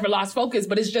that she ever lost focus,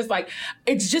 but it's just like,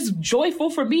 it's just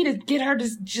joyful for me to get her to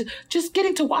just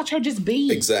getting to watch her just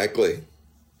be. Exactly.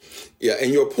 Yeah,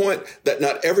 and your point that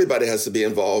not everybody has to be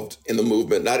involved in the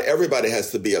movement. Not everybody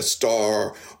has to be a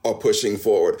star or pushing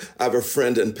forward. I have a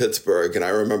friend in Pittsburgh, and I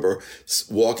remember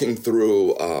walking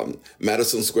through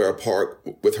Madison Square Park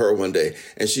with her one day,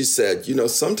 and she said,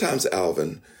 sometimes,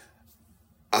 Alvin,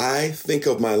 I think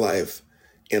of my life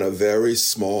in a very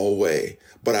small way,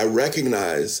 but I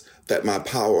recognize that my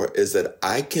power is that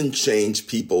I can change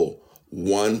people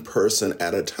one person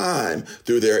at a time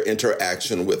through their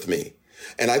interaction with me.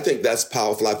 And I think that's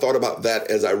powerful. I thought about that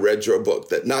as I read your book,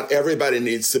 that not everybody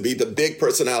needs to be the big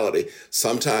personality.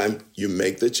 Sometimes you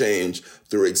make the change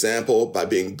through example by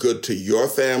being good to your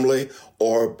family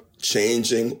or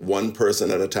changing one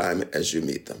person at a time as you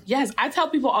meet them. Yes, I tell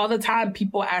people all the time,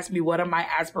 people ask me, what are my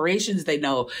aspirations? They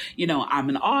know, I'm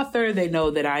an author. They know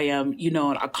that I am,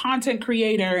 a content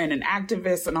creator and an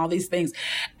activist and all these things.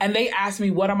 And they ask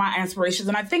me, what are my aspirations?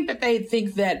 And I think that they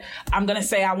think that I'm going to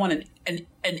say I want an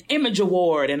Image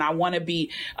Award and I want to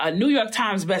be a New York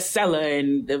Times bestseller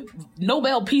and the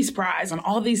Nobel Peace Prize and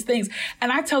all these things.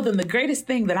 And I tell them the greatest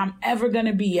thing that I'm ever going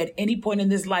to be at any point in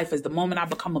this life is the moment I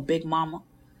become a big mama,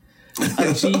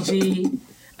 a Gigi,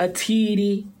 a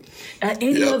Titi,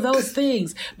 any of those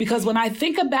things. Because when I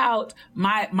think about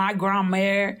my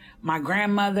grandmère, my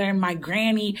grandmother, my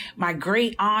granny, my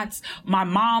great aunts, my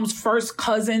mom's first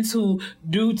cousins who,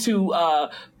 due to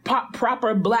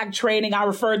proper Black training, I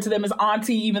referred to them as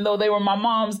auntie, even though they were my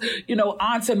mom's,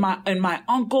 aunts and my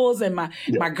uncles and my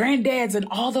granddads and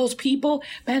all those people,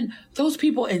 man, those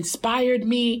people inspired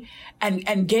me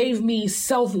and gave me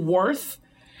self-worth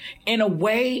in a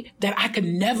way that I could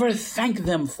never thank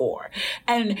them for.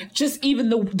 And just even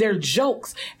their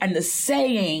jokes and the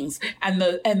sayings and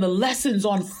the lessons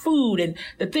on food and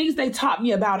the things they taught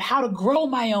me about how to grow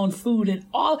my own food and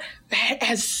all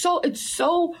it's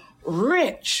so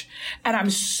rich. And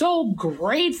I'm so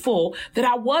grateful that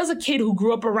I was a kid who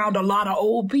grew up around a lot of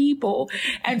old people.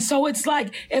 And so it's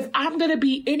like, if I'm going to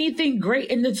be anything great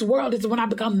in this world, it's when I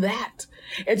become that.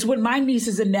 It's when my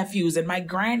nieces and nephews and my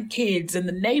grandkids and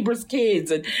the neighbors'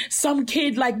 kids and some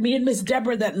kid like me and Miss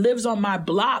Deborah that lives on my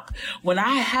block, when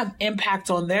I have impact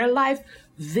on their life,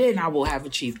 then I will have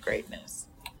achieved greatness.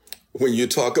 When you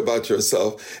talk about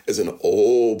yourself as an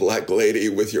old Black lady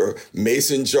with your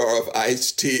mason jar of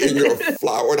iced tea and your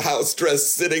flowered house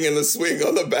dress sitting in the swing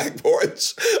on the back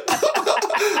porch,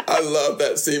 I love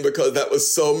that scene because that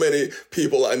was so many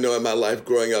people I know in my life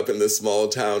growing up in this small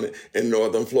town in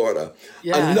northern Florida.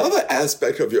 Yeah. Another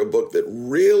aspect of your book that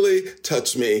really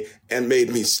touched me and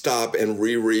made me stop and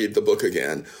reread the book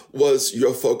again was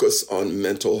your focus on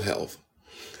mental health.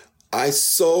 I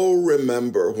so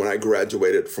remember when I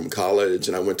graduated from college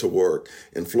and I went to work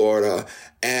in Florida,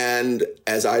 and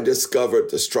as I discovered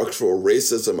the structural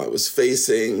racism I was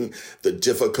facing, the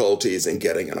difficulties in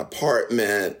getting an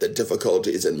apartment, the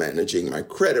difficulties in managing my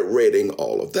credit rating,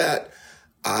 all of that,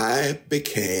 I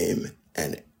became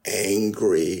an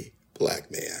angry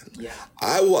Black man. Yeah.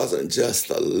 I wasn't just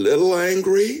a little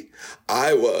angry,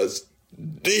 I was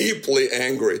deeply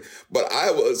angry, but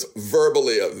I was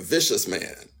verbally a vicious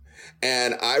man.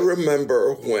 And I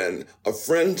remember when a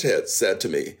friend had said to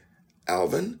me,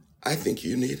 Alvin, I think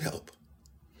you need help.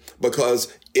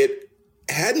 Because it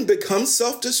hadn't become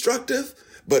self-destructive,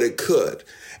 but it could.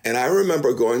 And I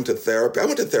remember going to therapy. I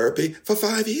went to therapy for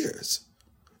 5 years.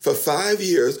 For 5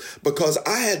 years, because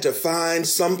I had to find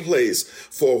some place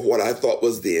for what I thought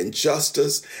was the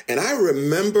injustice. And I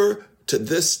remember to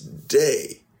this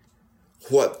day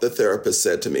what the therapist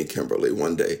said to me, Kimberly,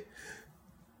 one day.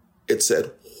 It said,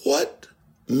 what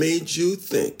made you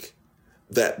think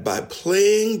that by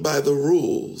playing by the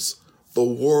rules, the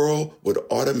world would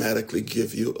automatically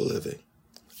give you a living?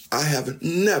 I have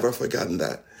never forgotten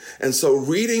that. And so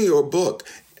reading your book,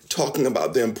 talking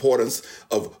about the importance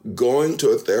of going to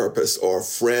a therapist or a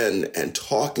friend and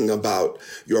talking about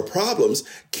your problems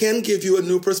can give you a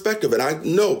new perspective. And I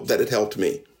know that it helped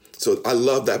me. So I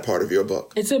love that part of your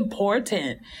book. It's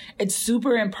important. It's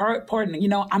super important. You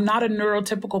know, I'm not a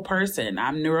neurotypical person.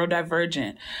 I'm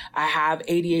neurodivergent. I have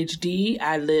ADHD.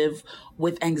 I live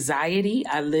with anxiety.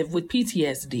 I live with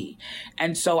PTSD.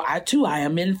 And so I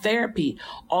am in therapy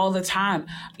all the time.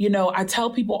 You know, I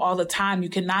tell people all the time, you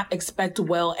cannot expect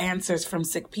well answers from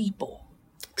sick people.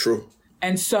 True.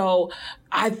 And so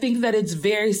I think that it's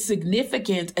very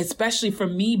significant, especially for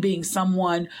me being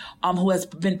someone who has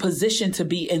been positioned to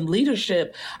be in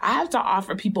leadership. I have to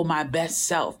offer people my best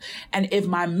self. And if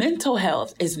my mental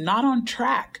health is not on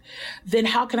track, then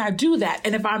how can I do that?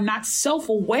 And if I'm not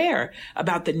self-aware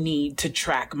about the need to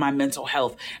track my mental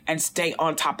health and stay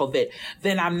on top of it,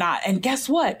 then I'm not. And guess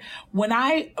what? When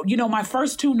my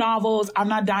first two novels, I'm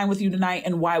Not Dying With You Tonight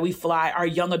and Why We Fly, are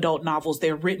young adult novels.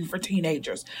 They're written for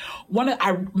teenagers.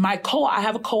 I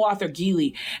have a co-author,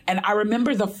 Geely, and I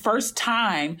remember the first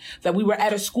time that we were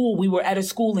at a school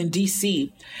in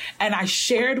DC, and I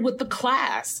shared with the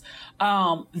class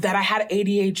that I had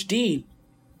ADHD.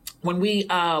 When we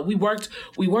worked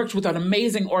with an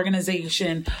amazing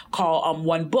organization called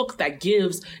One Book that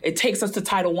takes us to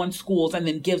Title I schools and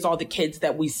then gives all the kids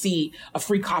that we see a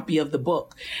free copy of the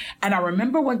book. And I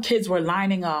remember when kids were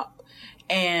lining up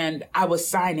and I was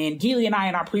signing, Geely and I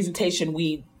in our presentation,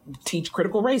 we teach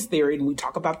critical race theory and we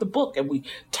talk about the book and we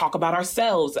talk about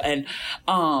ourselves. And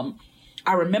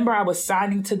I remember I was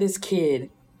signing to this kid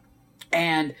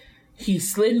and he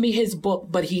slid me his book,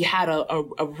 but he had a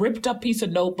ripped up piece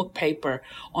of notebook paper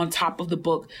on top of the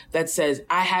book that says,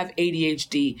 I have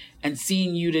ADHD and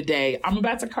seeing you today. I'm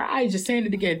about to cry just saying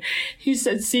it again. He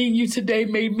said, seeing you today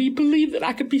made me believe that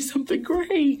I could be something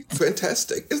great.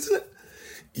 Fantastic, isn't it?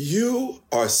 You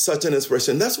are such an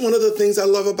inspiration. That's one of the things I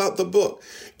love about the book.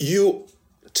 You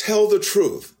tell the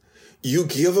truth. You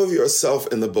give of yourself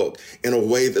in the book in a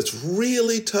way that's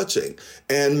really touching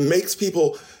and makes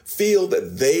people feel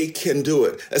that they can do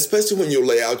it, especially when you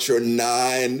lay out your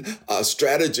 9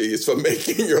 strategies for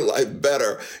making your life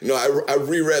better. You know, I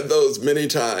reread those many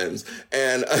times,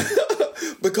 and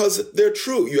because they're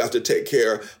true. You have to take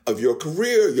care of your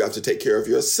career. You have to take care of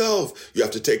yourself. You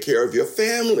have to take care of your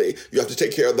family. You have to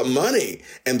take care of the money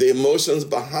and the emotions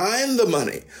behind the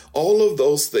money. All of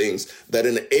those things that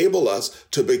enable us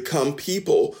to become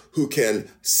people who can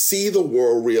see the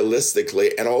world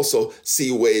realistically and also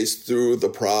see ways through the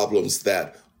problems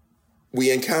that we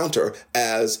encounter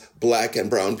as Black and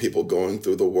brown people going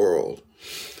through the world.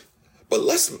 But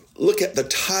let's look at the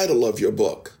title of your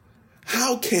book.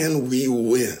 How can we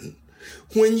win?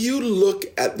 When you look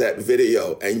at that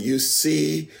video and you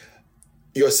see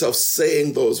yourself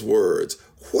saying those words,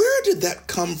 where did that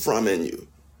come from in you?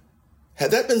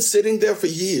 Had that been sitting there for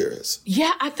years?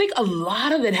 Yeah, I think a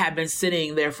lot of it had been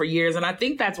sitting there for years. And I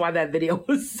think that's why that video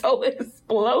was so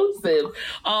explosive.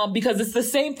 Because it's the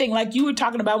same thing like you were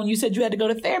talking about when you said you had to go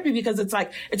to therapy, because it's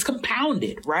like, it's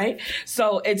compounded, right?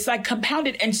 So it's like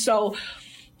compounded. And so,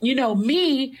 you know,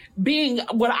 me being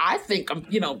what I think I'm,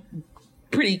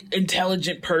 pretty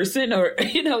intelligent person or,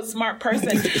 smart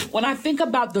person, when I think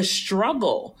about the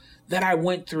struggle that I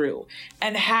went through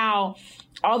and how,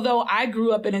 although I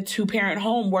grew up in a 2-parent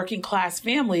home, working class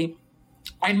family,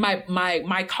 and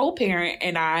my co-parent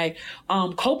and I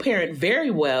co-parent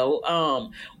very well.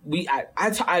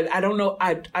 I don't know.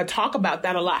 I talk about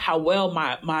that a lot, how well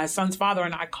my son's father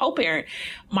and I co-parent.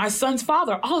 My son's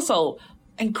father also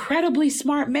incredibly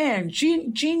smart man,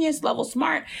 genius level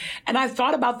smart. And I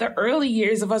thought about the early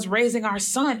years of us raising our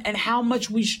son and how much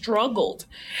we struggled.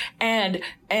 And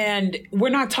we're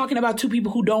not talking about 2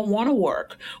 people who don't want to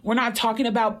work. We're not talking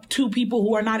about 2 people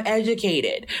who are not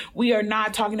educated. We are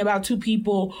not talking about 2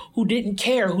 people who didn't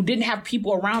care, who didn't have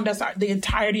people around us the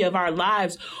entirety of our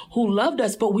lives who loved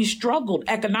us, but we struggled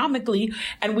economically.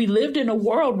 And we lived in a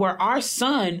world where our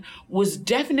son was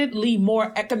definitely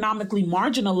more economically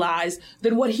marginalized than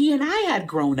than what he and I had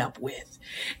grown up with.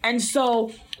 And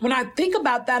so when I think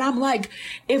about that, I'm like,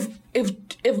 if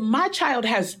my child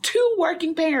has two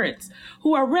working parents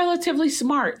who are relatively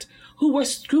smart,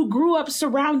 who grew up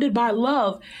surrounded by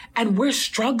love, and we're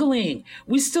struggling.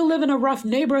 We still live in a rough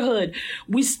neighborhood.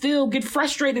 We still get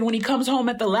frustrated when he comes home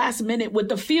at the last minute with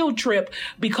the field trip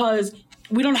because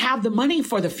we don't have the money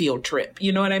for the field trip.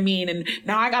 You know what I mean? And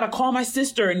now I got to call my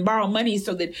sister and borrow money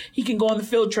so that he can go on the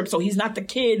field trip so he's not the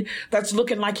kid that's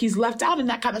looking like he's left out and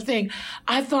that kind of thing.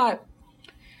 I thought,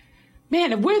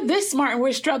 man, if we're this smart and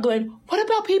we're struggling, what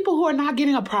about people who are not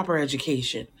getting a proper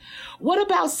education? What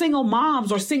about single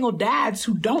moms or single dads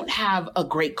who don't have a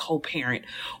great co-parent?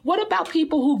 What about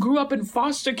people who grew up in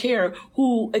foster care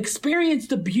who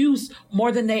experienced abuse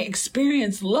more than they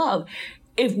experienced love?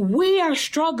 If we are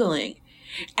struggling,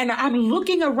 and I'm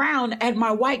looking around at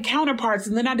my white counterparts,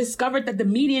 and then I discovered that the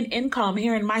median income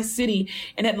here in my city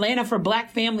in Atlanta for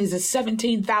Black families is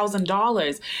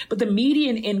 $17,000, but the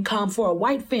median income for a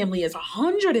white family is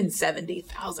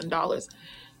 $170,000.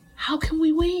 How can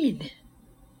we win?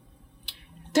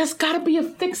 There's got to be a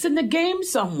fix in the game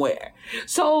somewhere.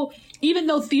 So even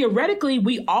though theoretically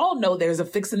we all know there's a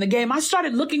fix in the game, I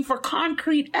started looking for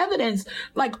concrete evidence,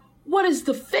 like, what is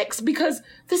the fix? Because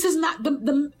this is not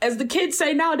the as the kids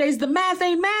say nowadays, the math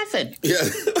ain't mathin'. Yeah.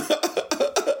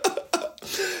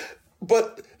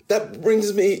 But that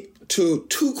brings me to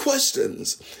two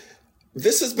questions.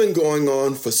 This has been going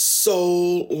on for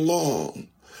so long.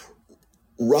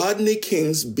 Rodney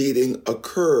King's beating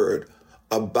occurred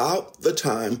about the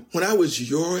time when I was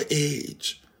your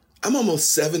age. I'm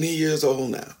almost 70 years old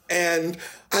now. And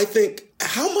I think,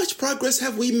 how much progress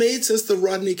have we made since the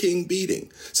Rodney King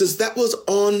beating? Since that was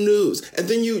on news. And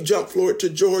then you jump forward to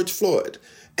George Floyd.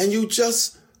 And you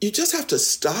just have to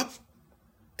stop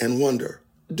and wonder,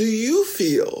 do you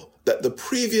feel that the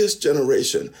previous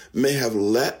generation may have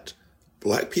let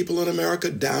Black people in America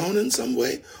down in some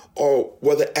way? Or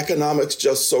were the economics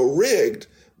just so rigged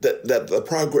that the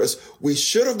progress we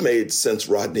should have made since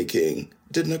Rodney King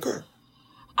didn't occur?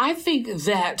 I think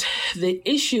that the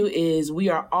issue is we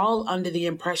are all under the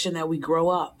impression that we grow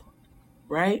up,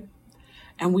 right?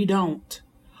 And we don't.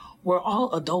 We're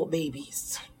all adult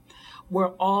babies. We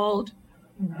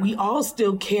all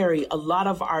still carry a lot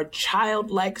of our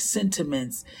childlike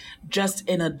sentiments just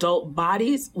in adult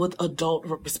bodies with adult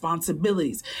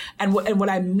responsibilities. And what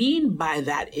I mean by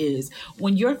that is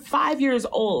when you're 5 years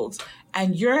old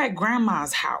and you're at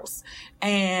grandma's house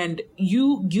and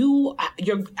you're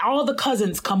all the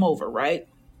cousins come over, right?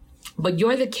 But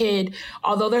you're the kid,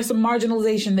 although there's some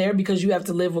marginalization there because you have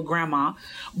to live with grandma.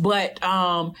 But,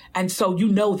 and so you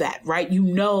know that, right? You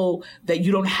know that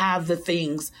you don't have the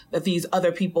things that these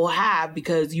other people have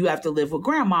because you have to live with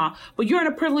grandma, but you're in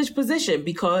a privileged position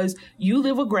because you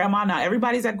live with grandma. Now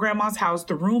everybody's at grandma's house.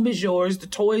 The room is yours. The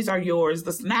toys are yours.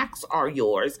 The snacks are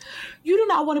yours. You do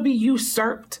not want to be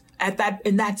usurped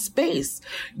in that space.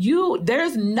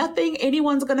 There's nothing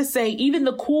anyone's going to say, even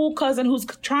the cool cousin who's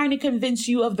trying to convince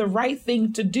you of the right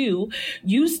thing to do.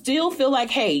 You still feel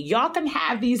like, hey, y'all can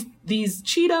have these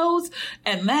Cheetos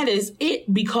and that is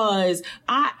it because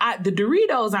the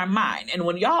Doritos are mine. And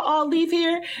when y'all all leave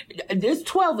here, there's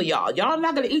 12 of y'all. Y'all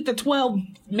not going to eat the 12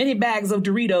 mini bags of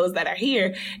Doritos that are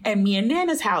here at me and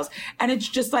Nana's house. And it's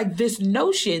just like this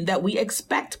notion that we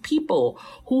expect people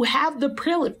who have the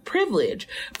privilege,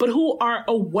 but who are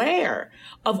aware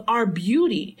of our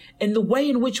beauty and the way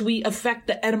in which we affect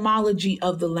the etymology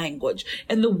of the language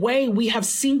and the way we have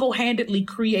single-handedly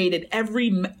created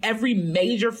every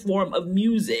major form of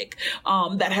music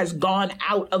that has gone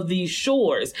out of these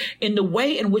shores, in the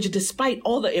way in which, despite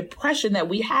all the oppression that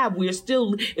we have, we're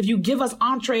still, if you give us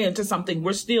entree into something,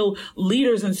 we're still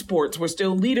leaders in sports, we're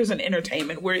still leaders in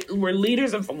entertainment, we're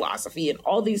leaders in philosophy and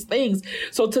all these things.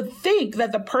 So to think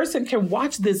that the person can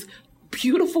watch this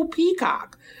beautiful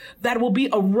peacock that will be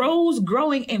a rose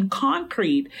growing in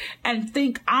concrete and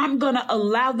think I'm going to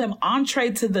allow them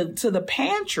entree to the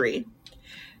pantry,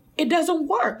 it doesn't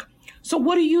work. So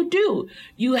what do?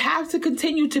 You have to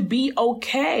continue to be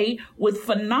okay with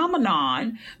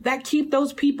phenomenon that keep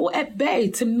those people at bay.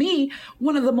 To me,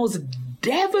 one of the most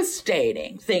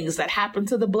devastating things that happened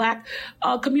to the Black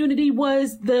community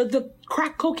was the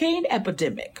crack cocaine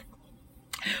epidemic.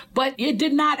 But it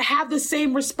did not have the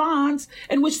same response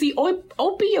in which the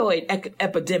opioid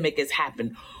epidemic has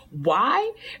happened.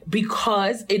 Why?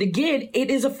 Because it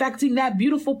is affecting that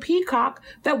beautiful peacock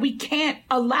that we can't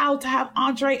allow to have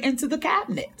entree into the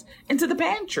cabinet, into the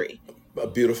pantry. A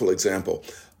beautiful example.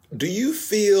 Do you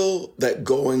feel that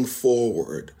going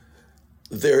forward,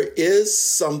 there is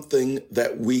something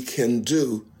that we can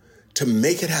do to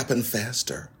make it happen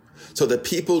faster? so that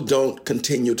people don't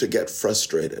continue to get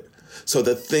frustrated, so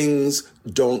that things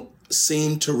don't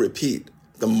seem to repeat.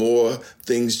 The more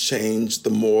things change,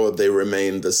 the more they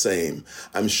remain the same.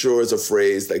 I'm sure is a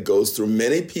phrase that goes through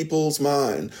many people's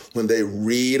mind when they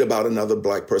read about another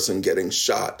Black person getting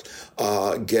shot,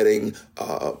 getting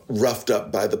roughed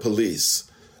up by the police,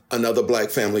 another Black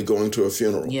family going to a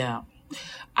funeral. Yeah.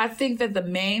 I think that the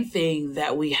main thing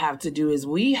that we have to do is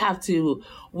we have to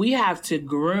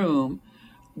groom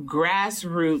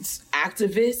grassroots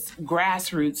activists,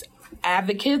 grassroots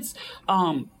advocates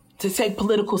to take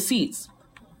political seats.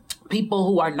 People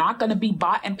who are not going to be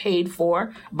bought and paid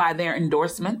for by their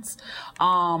endorsements.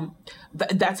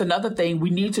 That's another thing. We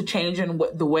need to change in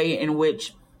the way in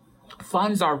which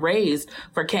funds are raised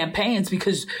for campaigns,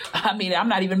 because I mean, I'm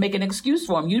not even making an excuse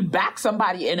for them. You back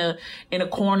somebody in a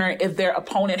corner if their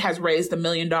opponent has raised $1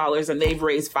 million and they've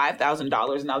raised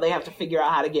 $5,000. Now they have to figure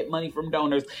out how to get money from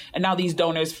donors. And now these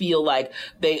donors feel like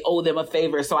they owe them a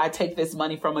favor. So I take this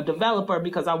money from a developer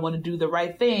because I want to do the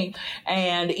right thing.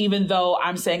 And even though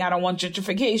I'm saying I don't want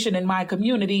gentrification in my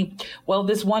community, well,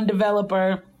 this one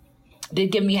developer did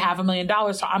give me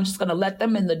 $500,000. So I'm just going to let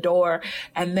them in the door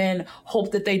and then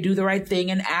hope that they do the right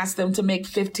thing and ask them to make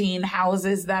 15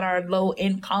 houses that are low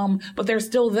income, but they're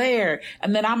still there.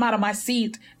 And then I'm out of my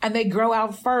seat and they grow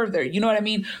out further. You know what I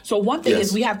mean? So one thing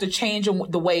is we have to change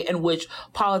the way in which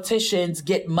politicians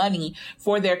get money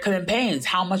for their campaigns,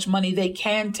 how much money they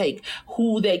can take,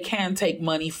 who they can take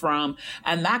money from,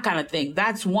 and that kind of thing.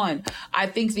 That's one. I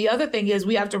think the other thing is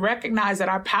we have to recognize that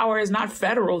our power is not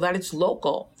federal, that it's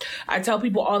local. I tell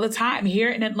people all the time here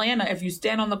in Atlanta, if you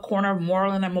stand on the corner of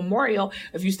Moreland and Memorial,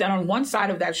 if you stand on one side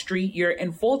of that street, you're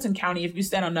in Fulton County. If you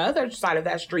stand on the other side of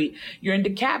that street, you're in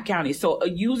DeKalb County. So a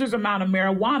user's amount of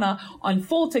marijuana on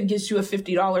Fulton gets you a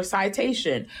 $50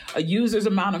 citation. A user's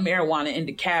amount of marijuana in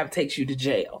DeKalb takes you to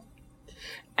jail.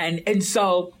 And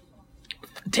so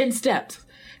 10 steps.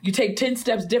 You take 10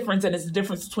 steps difference, and it's the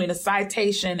difference between a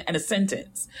citation and a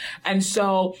sentence. And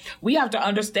so we have to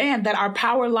understand that our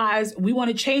power lies, we want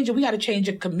to change it. We got to change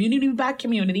it community by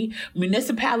community,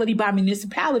 municipality by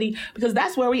municipality, because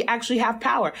that's where we actually have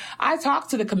power. I talk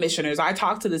to the commissioners. I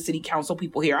talk to the city council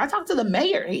people here. I talk to the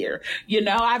mayor here. You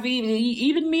know, I've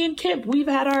even me and Kip, we've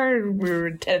had our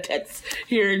tete-a-tetes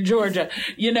here in Georgia,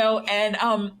 you know, and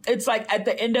it's like at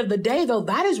the end of the day, though,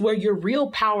 that is where your real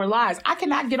power lies. I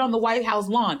cannot get on the White House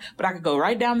lawn, but I could go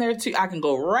right down there too. I can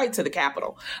go right to the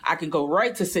Capitol. I can go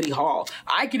right to City Hall.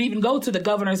 I could even go to the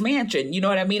governor's mansion, you know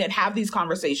what I mean? And have these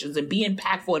conversations and be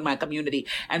impactful in my community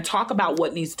and talk about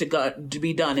what needs to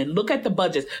be done and look at the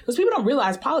budgets. Because people don't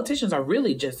realize politicians are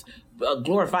really just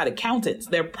glorified accountants.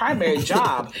 Their primary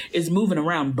job is moving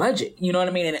around budget, you know what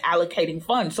I mean? And allocating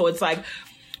funds. So it's like,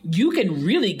 you can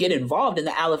really get involved in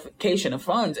the allocation of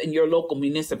funds in your local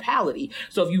municipality.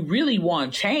 So if you really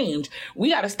want change,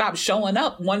 we got to stop showing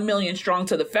up 1 million strong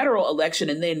to the federal election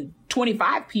and then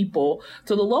 25 people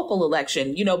to the local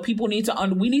election. You know, people need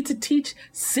to, we need to teach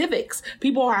civics.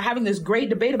 People are having this great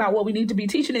debate about what we need to be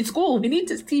teaching in school. We need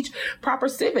to teach proper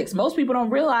civics. Most people don't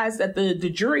realize that the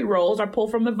jury rolls are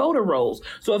pulled from the voter rolls.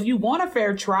 So if you want a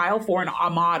fair trial for an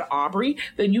Ahmaud Arbery,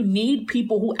 then you need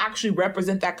people who actually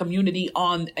represent that community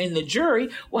in the jury.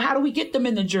 Well, how do we get them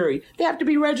in the jury? They have to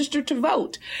be registered to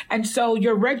vote. And so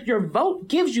your vote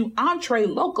gives you entree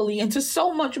locally into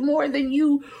so much more than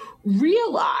you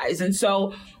realize. And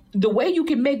so the way you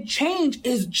can make change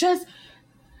is just,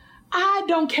 I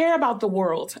don't care about the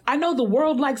world. I know the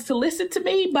world likes to listen to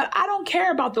me, but I don't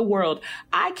care about the world.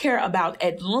 I care about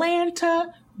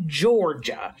Atlanta,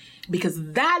 Georgia, because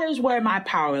that is where my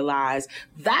power lies.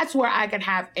 That's where I can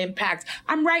have impact.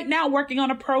 I'm right now working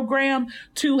on a program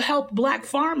to help Black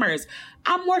farmers.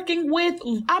 I'm working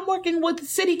with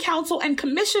city council and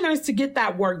commissioners to get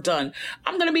that work done.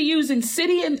 I'm going to be using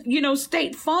city and,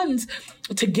 state funds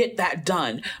to get that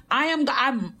done.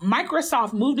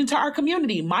 Microsoft moved into our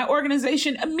community. My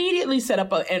organization immediately set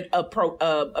up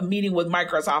a meeting with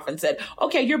Microsoft and said,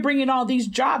 okay, you're bringing all these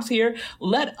jobs here.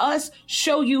 Let us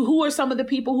show you who are some of the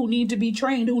people who need to be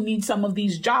trained, who need some of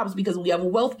these jobs, because we have a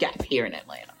wealth gap here in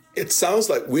Atlanta. It sounds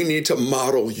like we need to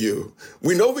model you.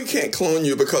 We know we can't clone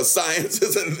you because science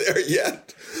isn't there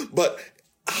yet. But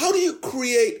how do you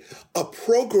create a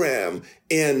program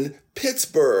in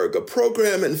Pittsburgh, a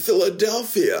program in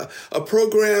Philadelphia, a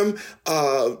program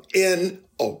in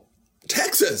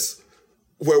Texas,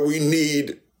 where we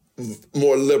need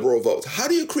more liberal votes? How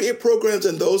do you create programs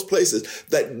in those places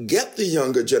that get the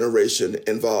younger generation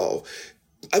involved?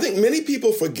 I think many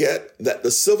people forget that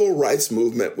the civil rights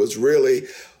movement was really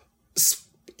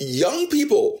young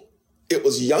people. It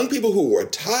was young people who were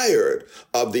tired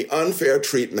of the unfair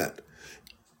treatment.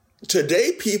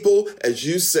 Today, people, as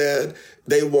you said,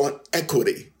 they want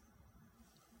equity.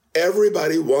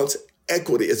 Everybody wants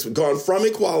equity. It's gone from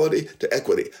equality to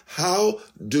equity. How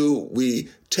do we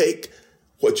take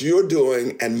what you're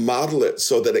doing and model it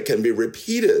so that it can be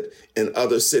repeated in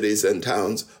other cities and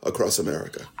towns across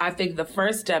America? I think the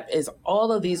first step is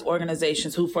all of these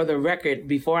organizations who, for the record,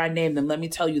 before I name them, let me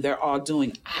tell you, they're all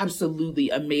doing absolutely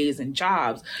amazing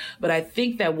jobs. But I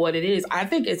think that what it is, I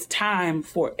think it's time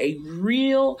for a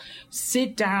real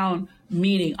sit-down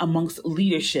meeting amongst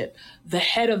leadership, the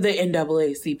head of the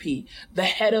NAACP, the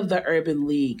head of the Urban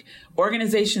League,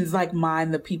 organizations like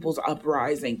mine, the People's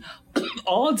Uprising,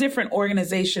 all different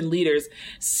organization leaders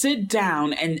sit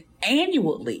down and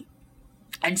annually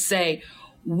and say,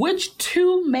 which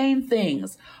two main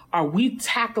things are we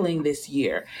tackling this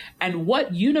year? And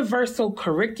what universal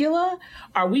curricula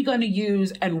are we going to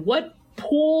use? And what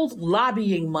pooled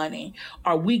lobbying money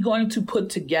are we going to put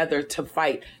together to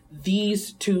fight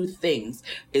these two things?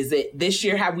 Is it this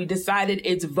year, have we decided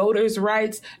it's voters'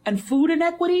 rights and food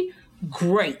inequity?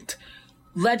 Great.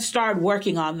 Let's start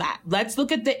working on that. Let's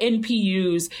look at the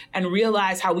NPUs and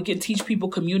realize how we can teach people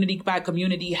community by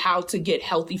community how to get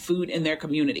healthy food in their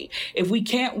community. If we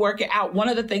can't work it out, one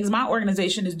of the things my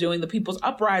organization is doing, the People's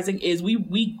Uprising, is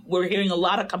we're hearing a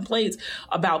lot of complaints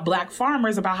about Black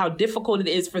farmers, about how difficult it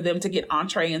is for them to get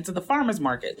entree into the farmers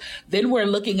market. Then we're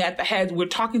looking at we're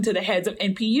talking to the heads of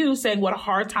NPU saying what a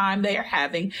hard time they are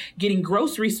having getting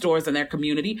grocery stores in their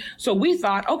community. So we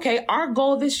thought, okay, our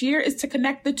goal this year is to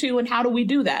connect the two, and how do we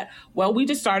do that? Well, we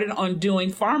just started on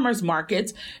doing farmers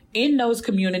markets in those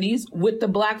communities with the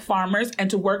Black farmers and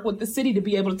to work with the city to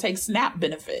be able to take SNAP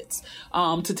benefits,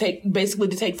 to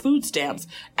take food stamps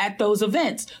at those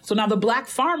events. So now the Black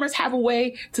farmers have a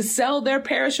way to sell their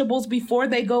perishables before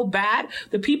they go bad.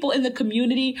 The people in the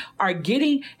community are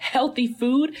getting healthy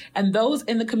food, and those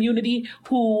in the community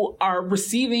who are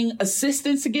receiving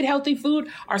assistance to get healthy food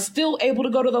are still able to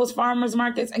go to those farmers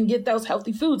markets and get those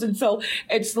healthy foods. And so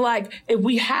it's like, if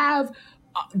we have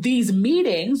these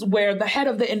meetings where the head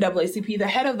of the NAACP, the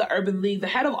head of the Urban League, the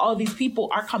head of all these people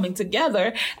are coming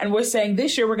together, and we're saying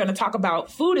this year we're going to talk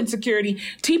about food insecurity,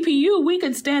 TPU, we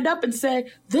can stand up and say,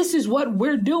 this is what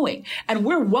we're doing. And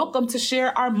we're welcome to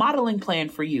share our modeling plan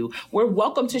for you. We're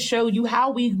welcome to show you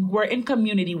how we were in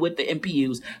community with the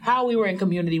NPUs, how we were in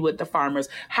community with the farmers,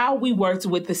 how we worked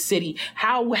with the city,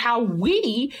 how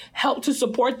we helped to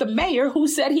support the mayor who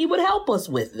said he would help us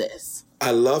with this. I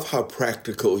love how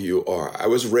practical you are. I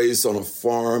was raised on a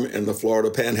farm in the Florida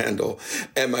Panhandle,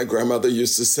 and my grandmother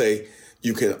used to say,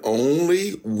 you can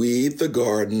only weed the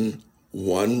garden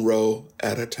one row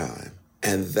at a time.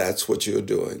 And that's what you're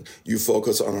doing. You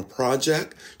focus on a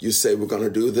project. You say, we're going to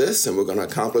do this and we're going to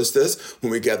accomplish this.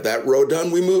 When we get that row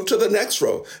done, we move to the next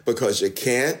row, because you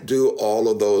can't do all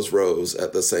of those rows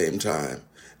at the same time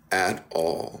at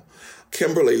all.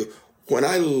 Kimberly, when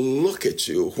I look at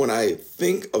you, when I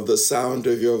think of the sound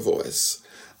of your voice,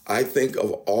 I think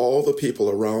of all the people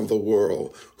around the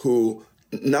world who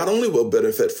not only will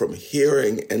benefit from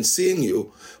hearing and seeing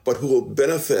you, but who will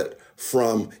benefit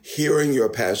from hearing your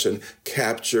passion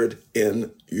captured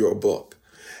in your book.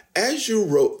 As you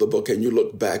wrote the book and you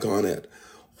look back on it,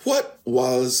 what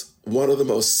was one of the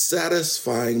most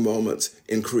satisfying moments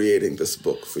in creating this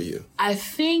book for you? I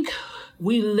think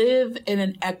we live in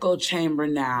an echo chamber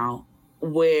now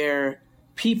where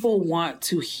people want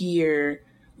to hear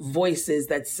voices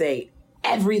that say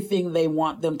everything they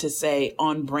want them to say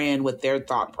on brand with their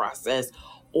thought process,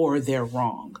 or they're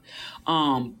wrong.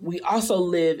 We also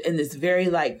live in this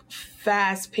very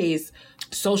fast-paced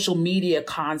social media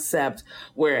concept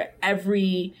where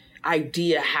every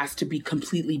idea has to be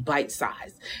completely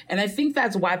bite-sized. And I think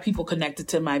that's why people connected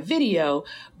to my video,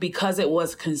 because it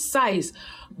was concise.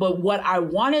 But what I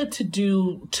wanted to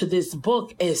do to this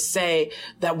book is say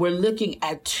that we're looking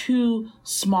at too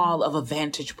small of a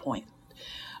vantage point.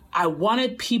 I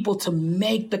wanted people to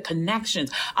make the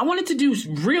connections. I wanted to do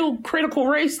real critical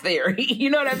race theory.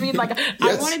 You know what I mean? Yes.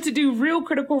 I wanted to do real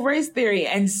critical race theory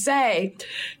and say,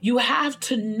 you have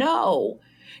to know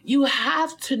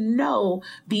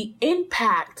the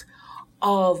impact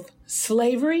of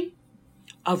slavery,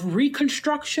 of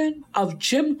Reconstruction, of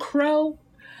Jim Crow,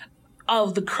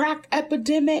 of the crack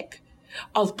epidemic,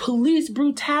 of police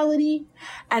brutality,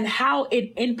 and how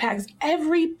it impacts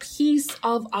every piece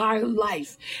of our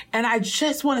life. And I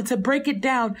just wanted to break it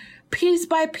down piece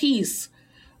by piece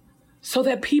so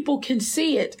that people can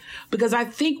see it. Because I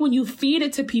think when you feed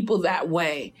it to people that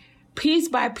way, piece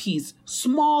by piece,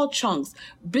 small chunks,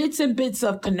 bits and bits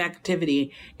of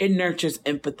connectivity, it nurtures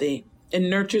empathy. It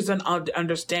nurtures an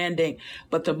understanding.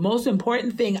 But the most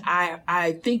important thing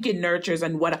I think it nurtures,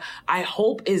 and what I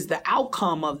hope is the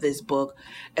outcome of this book,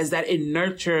 is that it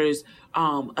nurtures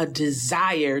a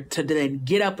desire to then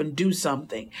get up and do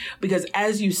something. Because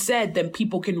as you said, then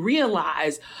people can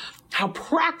realize how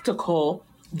practical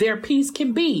their peace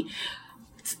can be.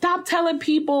 Stop telling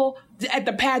people at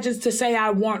the pageants to say, I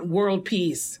want world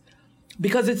peace,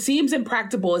 because it seems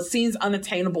impractical, it seems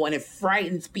unattainable, and it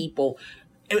frightens people,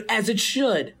 as it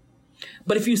should.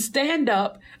 But if you stand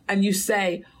up and you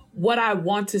say, what I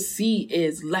want to see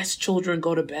is less children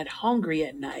go to bed hungry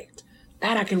at night,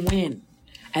 that I can win.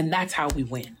 And that's how we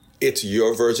win. It's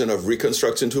your version of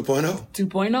Reconstruction 2.0.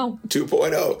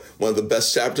 2.0. One of the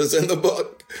best chapters in the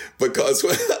book, because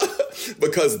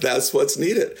that's what's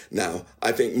needed. Now,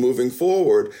 I think moving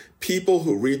forward, people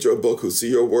who read your book, who see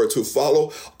your words, who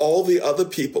follow all the other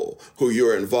people who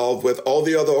you're involved with, all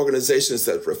the other organizations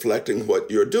that are reflecting what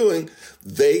you're doing,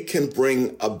 they can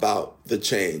bring about the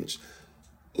change.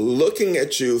 Looking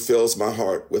at you fills my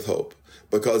heart with hope.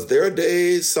 Because there are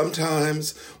days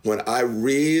sometimes when I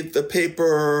read the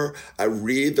paper, I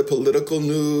read the political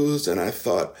news, and I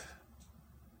thought,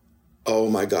 oh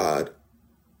my God,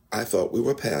 I thought we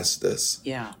were past this.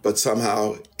 Yeah. But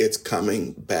somehow it's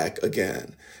coming back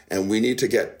again. And we need to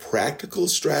get practical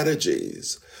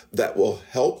strategies that will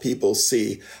help people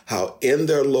see how in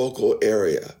their local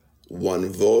area, one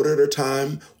vote at a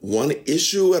time, one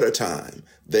issue at a time,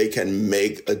 they can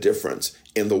make a difference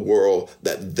in the world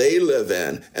that they live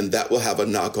in, and that will have a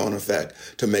knock-on effect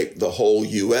to make the whole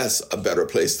U.S. a better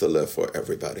place to live for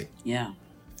everybody. Yeah.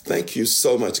 Thank you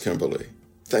so much, Kimberly.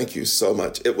 Thank you so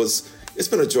much. It's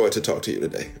been a joy to talk to you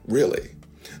today, really.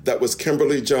 That was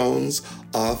Kimberly Jones,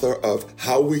 author of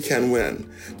How We Can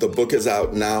Win. The book is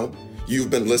out now. You've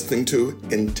been listening to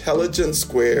Intelligence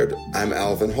Squared. I'm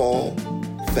Alvin Hall.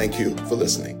 Thank you for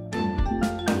listening.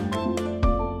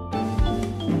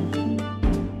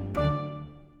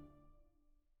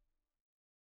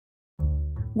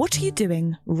 What are you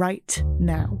doing right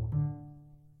now?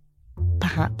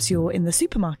 Perhaps you're in the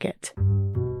supermarket.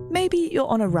 Maybe you're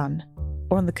on a run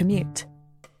or on the commute.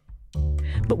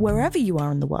 But wherever you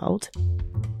are in the world,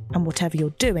 and whatever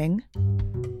you're doing,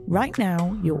 right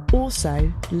now you're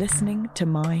also listening to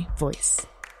my voice.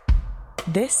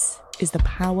 This is the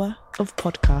power of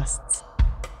podcasts.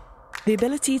 The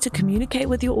ability to communicate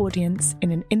with your audience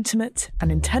in an intimate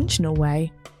and intentional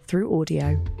way through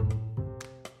audio.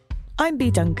 I'm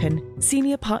Bea Duncan,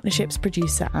 Senior Partnerships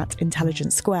Producer at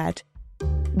Intelligence Squared.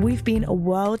 We've been a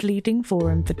world-leading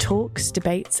forum for talks,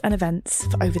 debates and events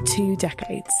for over 2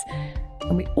 decades.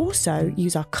 And we also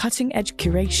use our cutting-edge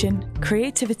curation,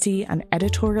 creativity and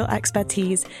editorial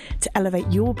expertise to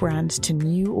elevate your brand to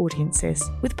new audiences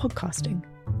with podcasting.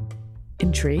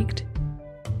 Intrigued?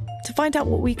 To find out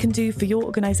what we can do for your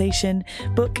organisation,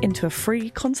 book into a free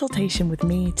consultation with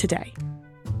me today.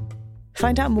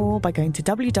 Find out more by going to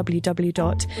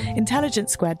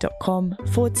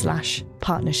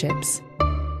www.intelligencesquared.com/partnerships.